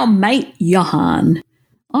from our mate Johan.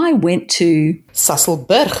 I went to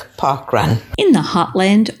Sasolburg Parkrun in the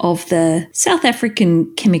heartland of the South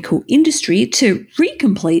African chemical industry to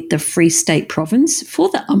recomplete the Free State province for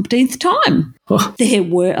the umpteenth time. Oh. There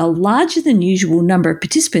were a larger than usual number of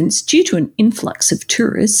participants due to an influx of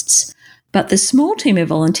tourists, but the small team of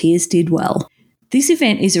volunteers did well. This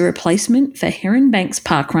event is a replacement for Heron Banks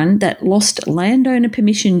Parkrun that lost landowner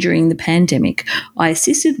permission during the pandemic. I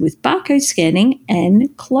assisted with barcode scanning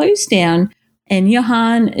and closed down, and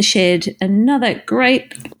Johan shared another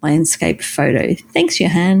great landscape photo. Thanks,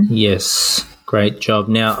 Johan. Yes, great job.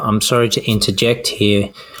 Now, I'm sorry to interject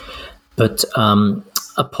here, but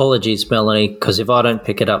apologies, Melanie, because if I don't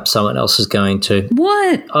pick it up, someone else is going to.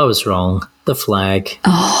 What? I was wrong. The flag.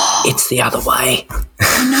 Oh. It's the other way.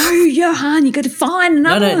 No, Johan, you got to find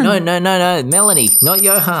another one. No, Melanie, not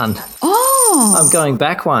Johan. Oh. I'm going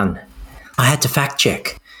back one. I had to fact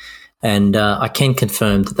check. And I can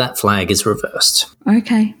confirm that flag is reversed.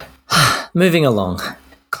 Okay. Moving along.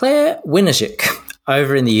 Claire Winnergick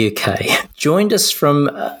over in the UK joined us from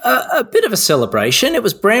a bit of a celebration. It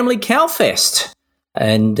was Bramley Cowfest.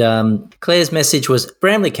 And Claire's message was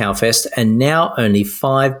Bramley Cowfest and now only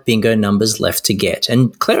 5 bingo numbers left to get.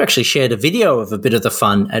 And Claire actually shared a video of a bit of the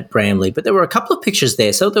fun at Bramley, but there were a couple of pictures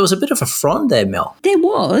there. So there was a bit of a frond there, Mel. There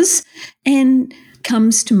was. And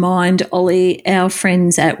comes to mind, Ollie, our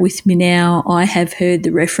friends at With Me Now, I have heard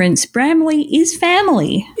the reference, Bramley is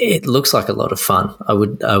family. It looks like a lot of fun. I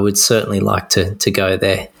would certainly like to go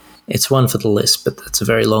there. It's one for the list, but that's a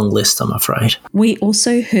very long list, I'm afraid. We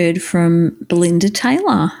also heard from Belinda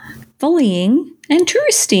Taylor, volleying and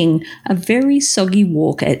touristing, a very soggy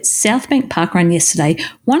walk at Southbank Parkrun yesterday,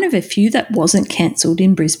 one of a few that wasn't cancelled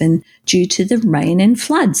in Brisbane due to the rain and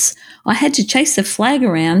floods. I had to chase the flag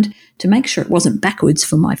around to make sure it wasn't backwards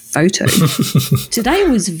for my photo. Today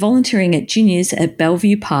was volunteering at Juniors at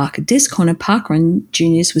Bellevue Park. Desconnor Parkrun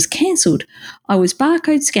Juniors was cancelled. I was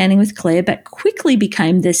barcode scanning with Claire, but quickly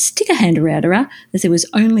became the sticker hander-outerer as there was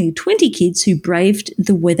only 20 kids who braved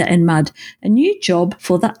the weather and mud. A new job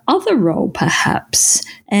for the other role, perhaps.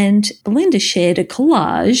 And Belinda shared a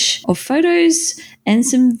collage of photos and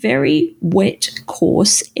some very wet,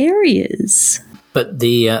 coarse areas. But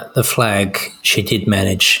the flag, she did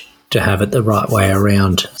manage to have it the right way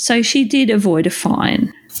around. So she did avoid a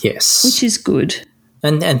fine. Yes. Which is good.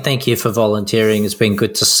 And thank you for volunteering. It's been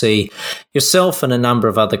good to see yourself and a number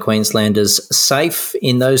of other Queenslanders safe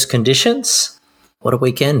in those conditions. What a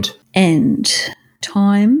weekend. And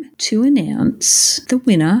time to announce the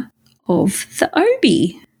winner of the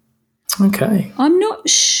Obie. Okay. I'm not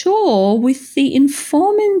sure with the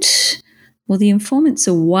informant. Well, the informant's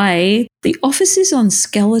away. The office is on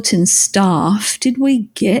skeleton staff. Did we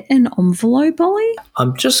get an envelope, Ollie?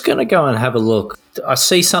 I'm just going to go and have a look. I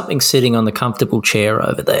see something sitting on the comfortable chair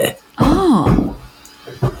over there. Oh.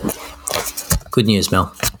 Good news,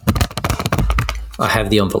 Mel. I have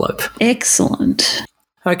the envelope. Excellent.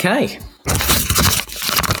 Okay.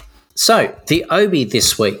 So, the Obie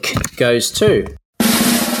this week goes to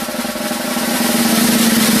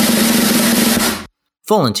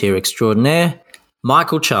volunteer extraordinaire,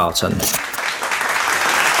 Michael Charlton.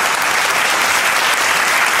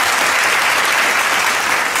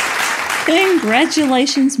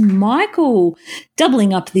 Congratulations, Michael.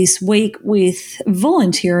 Doubling up this week with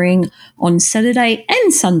volunteering on Saturday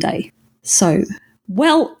and Sunday. So,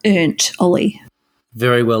 well earned, Ollie.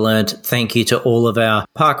 Very well earned. Thank you to all of our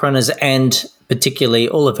parkrunners and particularly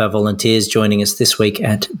all of our volunteers joining us this week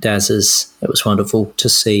at Dazza's. It was wonderful to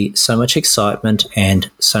see so much excitement and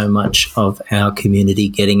so much of our community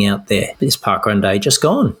getting out there. This parkrun day just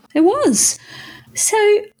gone. It was.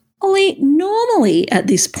 So, Ollie, normally at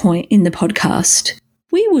this point in the podcast,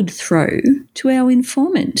 we would throw to our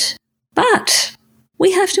informant. But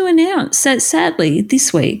we have to announce that sadly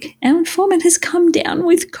this week our informant has come down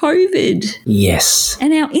with COVID. Yes.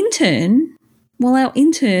 And our intern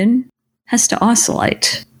has to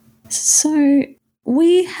isolate. So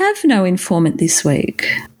we have no informant this week,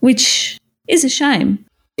 which is a shame.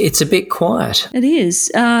 It's a bit quiet. It is.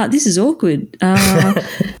 This is awkward.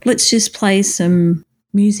 Let's just play some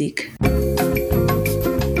music.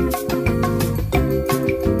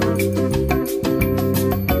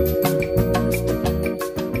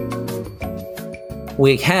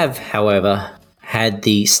 We have, however, had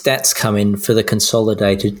the stats come in for the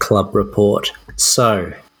consolidated club report.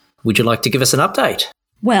 So, would you like to give us an update?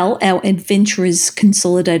 Well, our Adventurers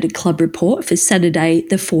Consolidated Club report for Saturday,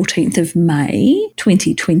 the 14th of May,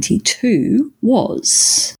 2022,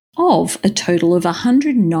 was of a total of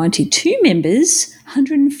 192 members,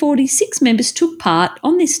 146 members took part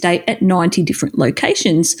on this date at 90 different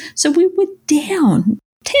locations. So we were down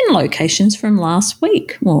 10 locations from last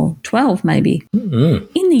week, or 12 maybe. Mm-hmm.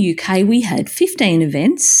 In the UK, we had 15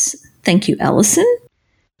 events. Thank you, Alison.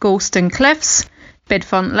 Galston Cliffs,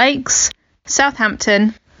 Bedfont Lakes,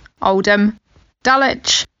 Southampton, Oldham,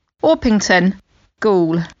 Dulwich, Orpington,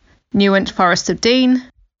 Goole, Newent Forest of Dean,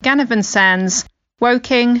 Ganavan Sands,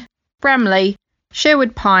 Woking, Bramley,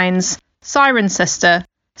 Sherwood Pines, Cirencester,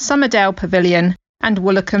 Somerdale Pavilion and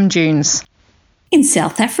Woolacombe Dunes. In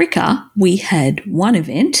South Africa, we had one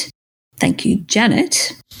event. Thank you,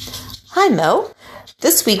 Janet. Hi Mel.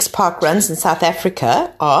 This week's park runs in South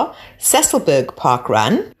Africa are Sasolburg Park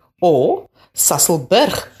Run or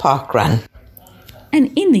Sasolburg Park Run.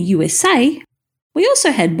 And in the USA, we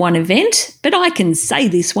also had one event, but I can say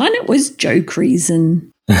this one, it was Joe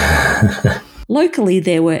Creason. Locally,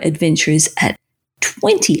 there were adventurers at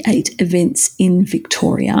 28 events in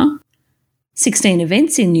Victoria, 16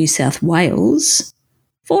 events in New South Wales,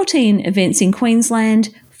 14 events in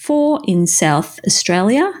Queensland, 4 in South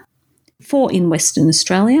Australia, 4 in Western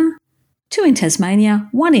Australia, 2 in Tasmania,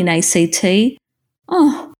 1 in ACT,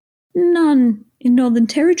 none in Northern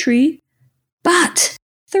Territory, but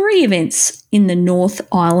 3 events in the North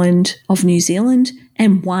Island of New Zealand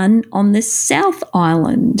and 1 on the South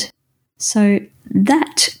Island. So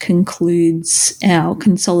that concludes our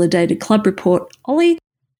consolidated club report. Ollie,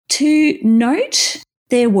 to note,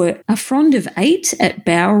 there were a frond of 8 at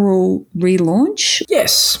Bowral relaunch.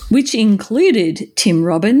 Yes. Which included Tim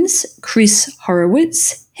Robbins, Chris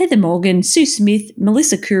Horowitz, Heather Morgan, Sue Smith,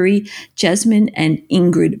 Melissa Curry, Jasmine and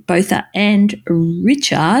Ingrid Botha and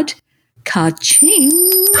Richard Ka-ching.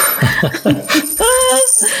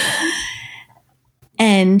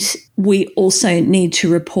 And we also need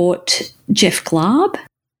to report Jeff Glab,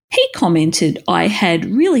 He commented, I had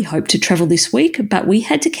really hoped to travel this week, but we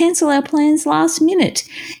had to cancel our plans last minute.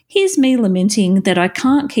 Here's me lamenting that I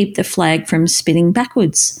can't keep the flag from spinning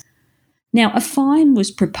backwards. Now, a fine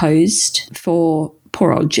was proposed for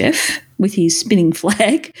poor old Jeff with his spinning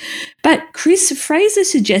flag, but Chris Fraser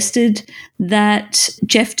suggested that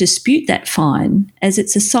Jeff dispute that fine as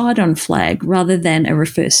it's a side-on flag rather than a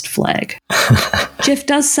reversed flag. Jeff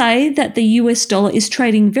does say that the US dollar is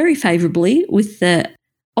trading very favourably with the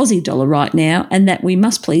Aussie dollar right now and that we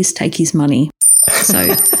must please take his money.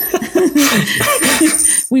 So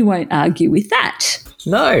we won't argue with that.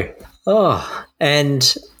 No. Oh,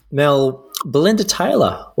 and Mel, Belinda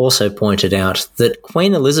Taylor also pointed out that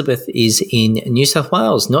Queen Elizabeth is in New South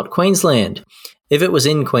Wales, not Queensland. If it was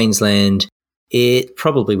in Queensland, it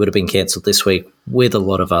probably would have been cancelled this week with a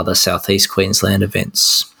lot of other southeast Queensland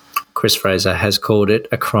events. Chris Fraser has called it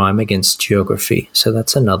a crime against geography, so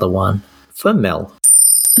that's another one for Mel.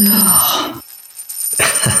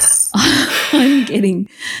 I'm getting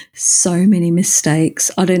so many mistakes.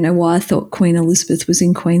 I don't know why I thought Queen Elizabeth was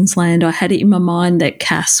in Queensland. I had it in my mind that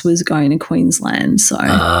Cass was going to Queensland. So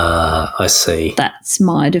I see. That's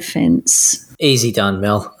my defence. Easy done,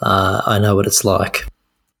 Mel. I know what it's like.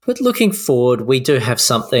 But looking forward, we do have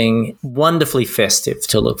something wonderfully festive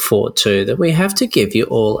to look forward to that we have to give you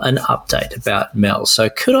all an update about, Mel. So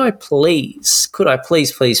could I please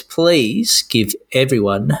give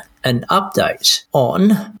everyone an update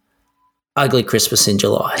on Ugly Christmas in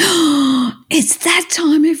July? It's that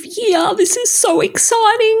time of year. This is so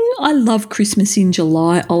exciting. I love Christmas in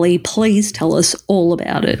July. Ollie, please tell us all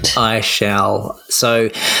about it. I shall. So,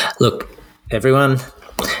 look, everyone,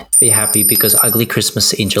 be happy because Ugly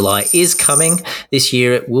Christmas in July is coming. This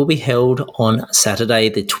year it will be held on Saturday,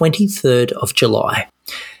 the 23rd of July.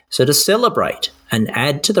 So to celebrate and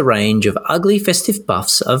add to the range of ugly festive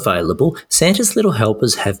buffs available, Santa's Little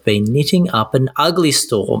Helpers have been knitting up an ugly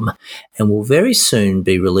storm and will very soon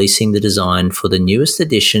be releasing the design for the newest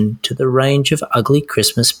addition to the range of ugly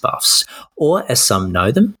Christmas buffs, or as some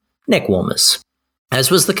know them, neck warmers. As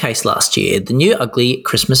was the case last year, the new Ugly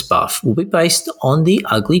Christmas buff will be based on the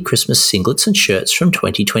Ugly Christmas singlets and shirts from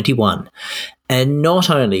 2021. And not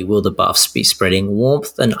only will the buffs be spreading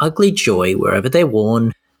warmth and ugly joy wherever they're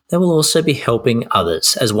worn, they will also be helping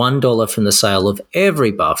others, as $1 from the sale of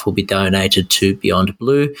every buff will be donated to Beyond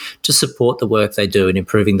Blue to support the work they do in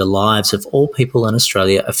improving the lives of all people in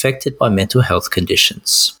Australia affected by mental health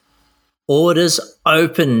conditions. Orders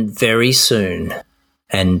open very soon.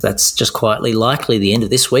 And that's just quietly likely the end of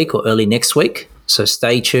this week or early next week. So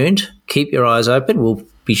stay tuned. Keep your eyes open. We'll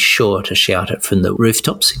be sure to shout it from the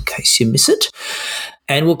rooftops in case you miss it.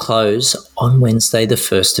 And we'll close on Wednesday, the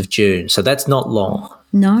 1st of June. So that's not long.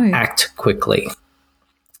 No. Act quickly.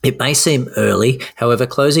 It may seem early, however,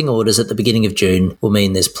 closing orders at the beginning of June will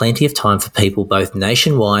mean there's plenty of time for people both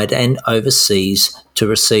nationwide and overseas to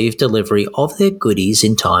receive delivery of their goodies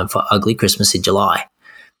in time for Ugly Christmas in July.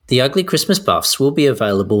 The Ugly Christmas buffs will be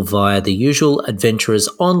available via the usual Adventurers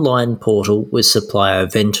online portal with supplier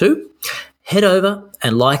Ventu. Head over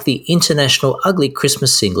and like the International Ugly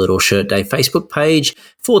Christmas Singlet or Shirt Day Facebook page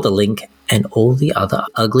for the link and all the other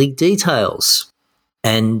ugly details.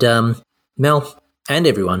 And Mel and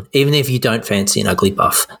everyone, even if you don't fancy an ugly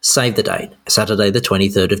buff, save the date, Saturday the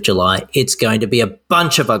 23rd of July. It's going to be a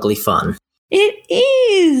bunch of ugly fun. It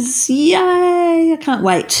is. Yay. I can't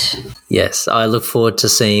wait. Yes, I look forward to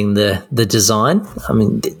seeing the design. I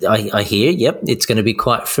mean, I hear, yep, it's going to be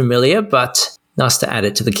quite familiar, but nice to add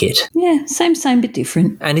it to the kit. Yeah, same, bit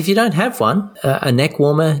different. And if you don't have one, a neck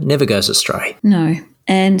warmer never goes astray. No,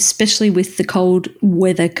 and especially with the cold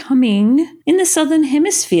weather coming in the Southern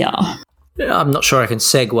Hemisphere. I'm not sure I can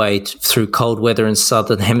segue through cold weather in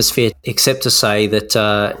Southern Hemisphere except to say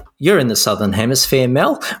that you're in the Southern Hemisphere,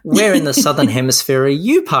 Mel. Where in the Southern Hemisphere are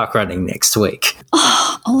you parkrunning next week?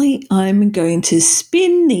 Oh, Ollie, I'm going to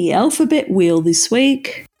spin the alphabet wheel this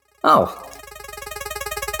week. Oh.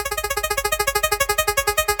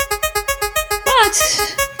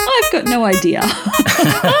 But I've got no idea.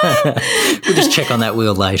 We'll just check on that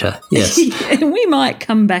wheel later. Yes. Yeah, we might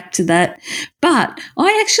come back to that. But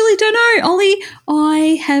I actually don't know, Ollie.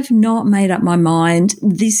 I have not made up my mind.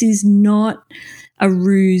 This is not a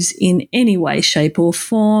ruse in any way, shape or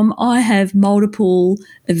form. I have multiple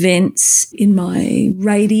events in my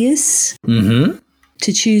radius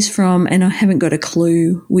to choose from, and I haven't got a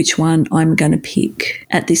clue which one I'm going to pick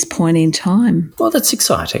at this point in time. Well, that's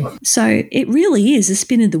exciting. So it really is a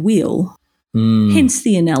spin of the wheel. Hence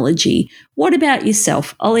the analogy. What about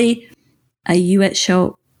yourself, Ollie? Are you at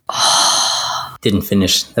show? Didn't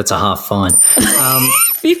finish. That's a half fine.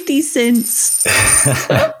 50 cents.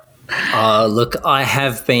 Look, I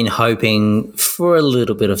have been hoping for a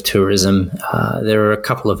little bit of tourism. There are a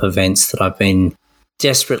couple of events that I've been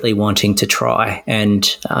desperately wanting to try,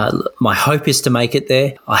 and my hope is to make it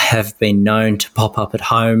there. I have been known to pop up at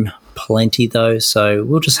home plenty, though, so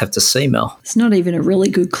we'll just have to see, Mel. It's not even a really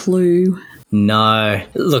good clue. No.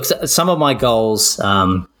 Look, some of my goals,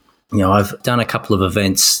 I've done a couple of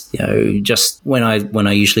events, just when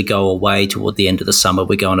I usually go away toward the end of the summer,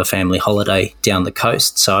 we go on a family holiday down the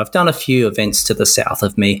coast. So I've done a few events to the south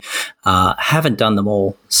of me, haven't done them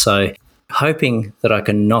all. So hoping that I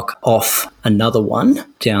can knock off another one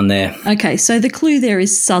down there. Okay, so the clue there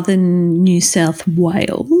is southern New South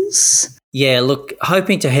Wales. Yeah, look,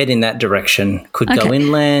 hoping to head in that direction. Could go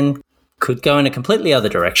inland, could go in a completely other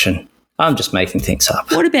direction. I'm just making things up.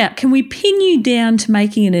 What about, can we pin you down to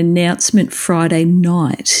making an announcement Friday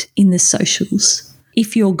night in the socials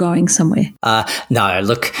if you're going somewhere? No,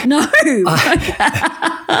 look. No.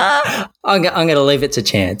 I'm going to leave it to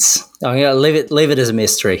chance. I'm going to leave it as a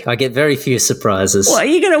mystery. I get very few surprises. Well,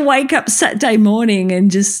 you're going to wake up Saturday morning and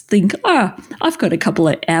just think, I've got a couple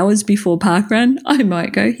of hours before parkrun. I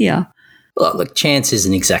might go here. Well, look, chance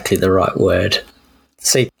isn't exactly the right word.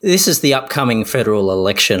 See, this is the upcoming federal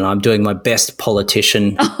election. I'm doing my best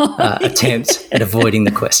politician attempt at avoiding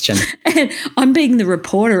the question. And I'm being the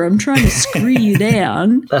reporter. I'm trying to screw you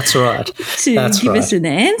down. That's right. To give us an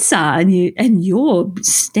answer, and you're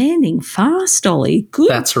standing fast, Ollie. Good.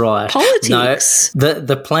 That's right. Politics. No,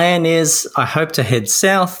 the plan is I hope to head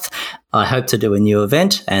south. I hope to do a new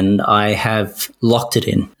event, and I have locked it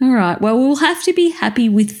in. All right. Well, we'll have to be happy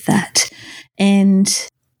with that. And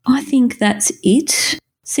I think that's it.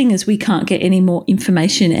 Seeing as we can't get any more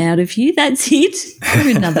information out of you, that's it for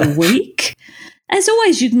another week. As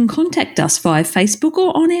always, you can contact us via Facebook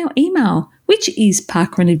or on our email, which is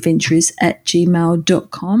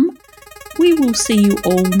parkrunadventures@gmail.com. We will see you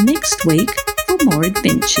all next week for more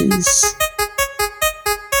adventures.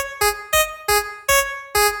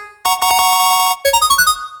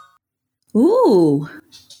 Ooh,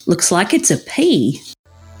 looks like it's a P.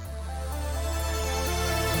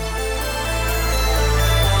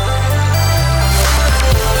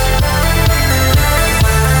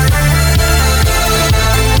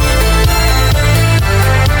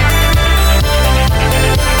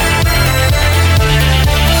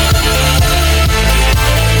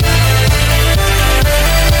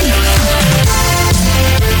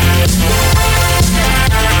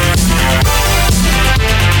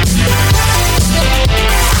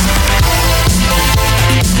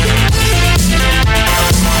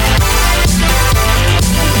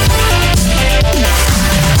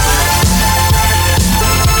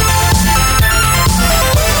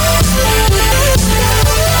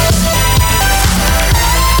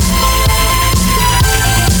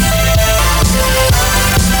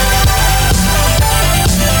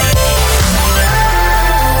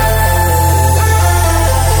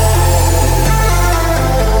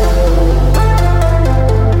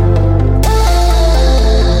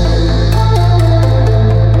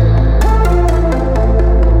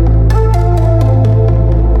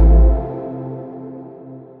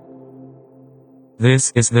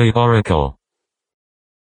 This is the Oracle.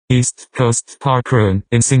 East Coast Parkrun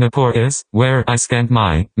in Singapore is where I scanned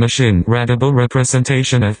my machine-readable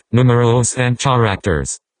representation of numerals and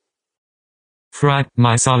characters. Fried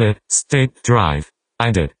my solid-state drive.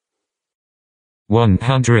 I did.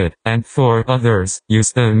 104 others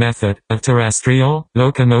use the method of terrestrial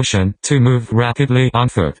locomotion to move rapidly on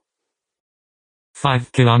foot.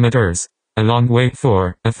 5 kilometers. A long way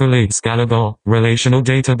for a fully scalable relational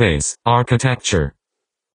database architecture.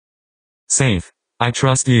 Safe. I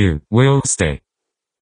trust you will stay.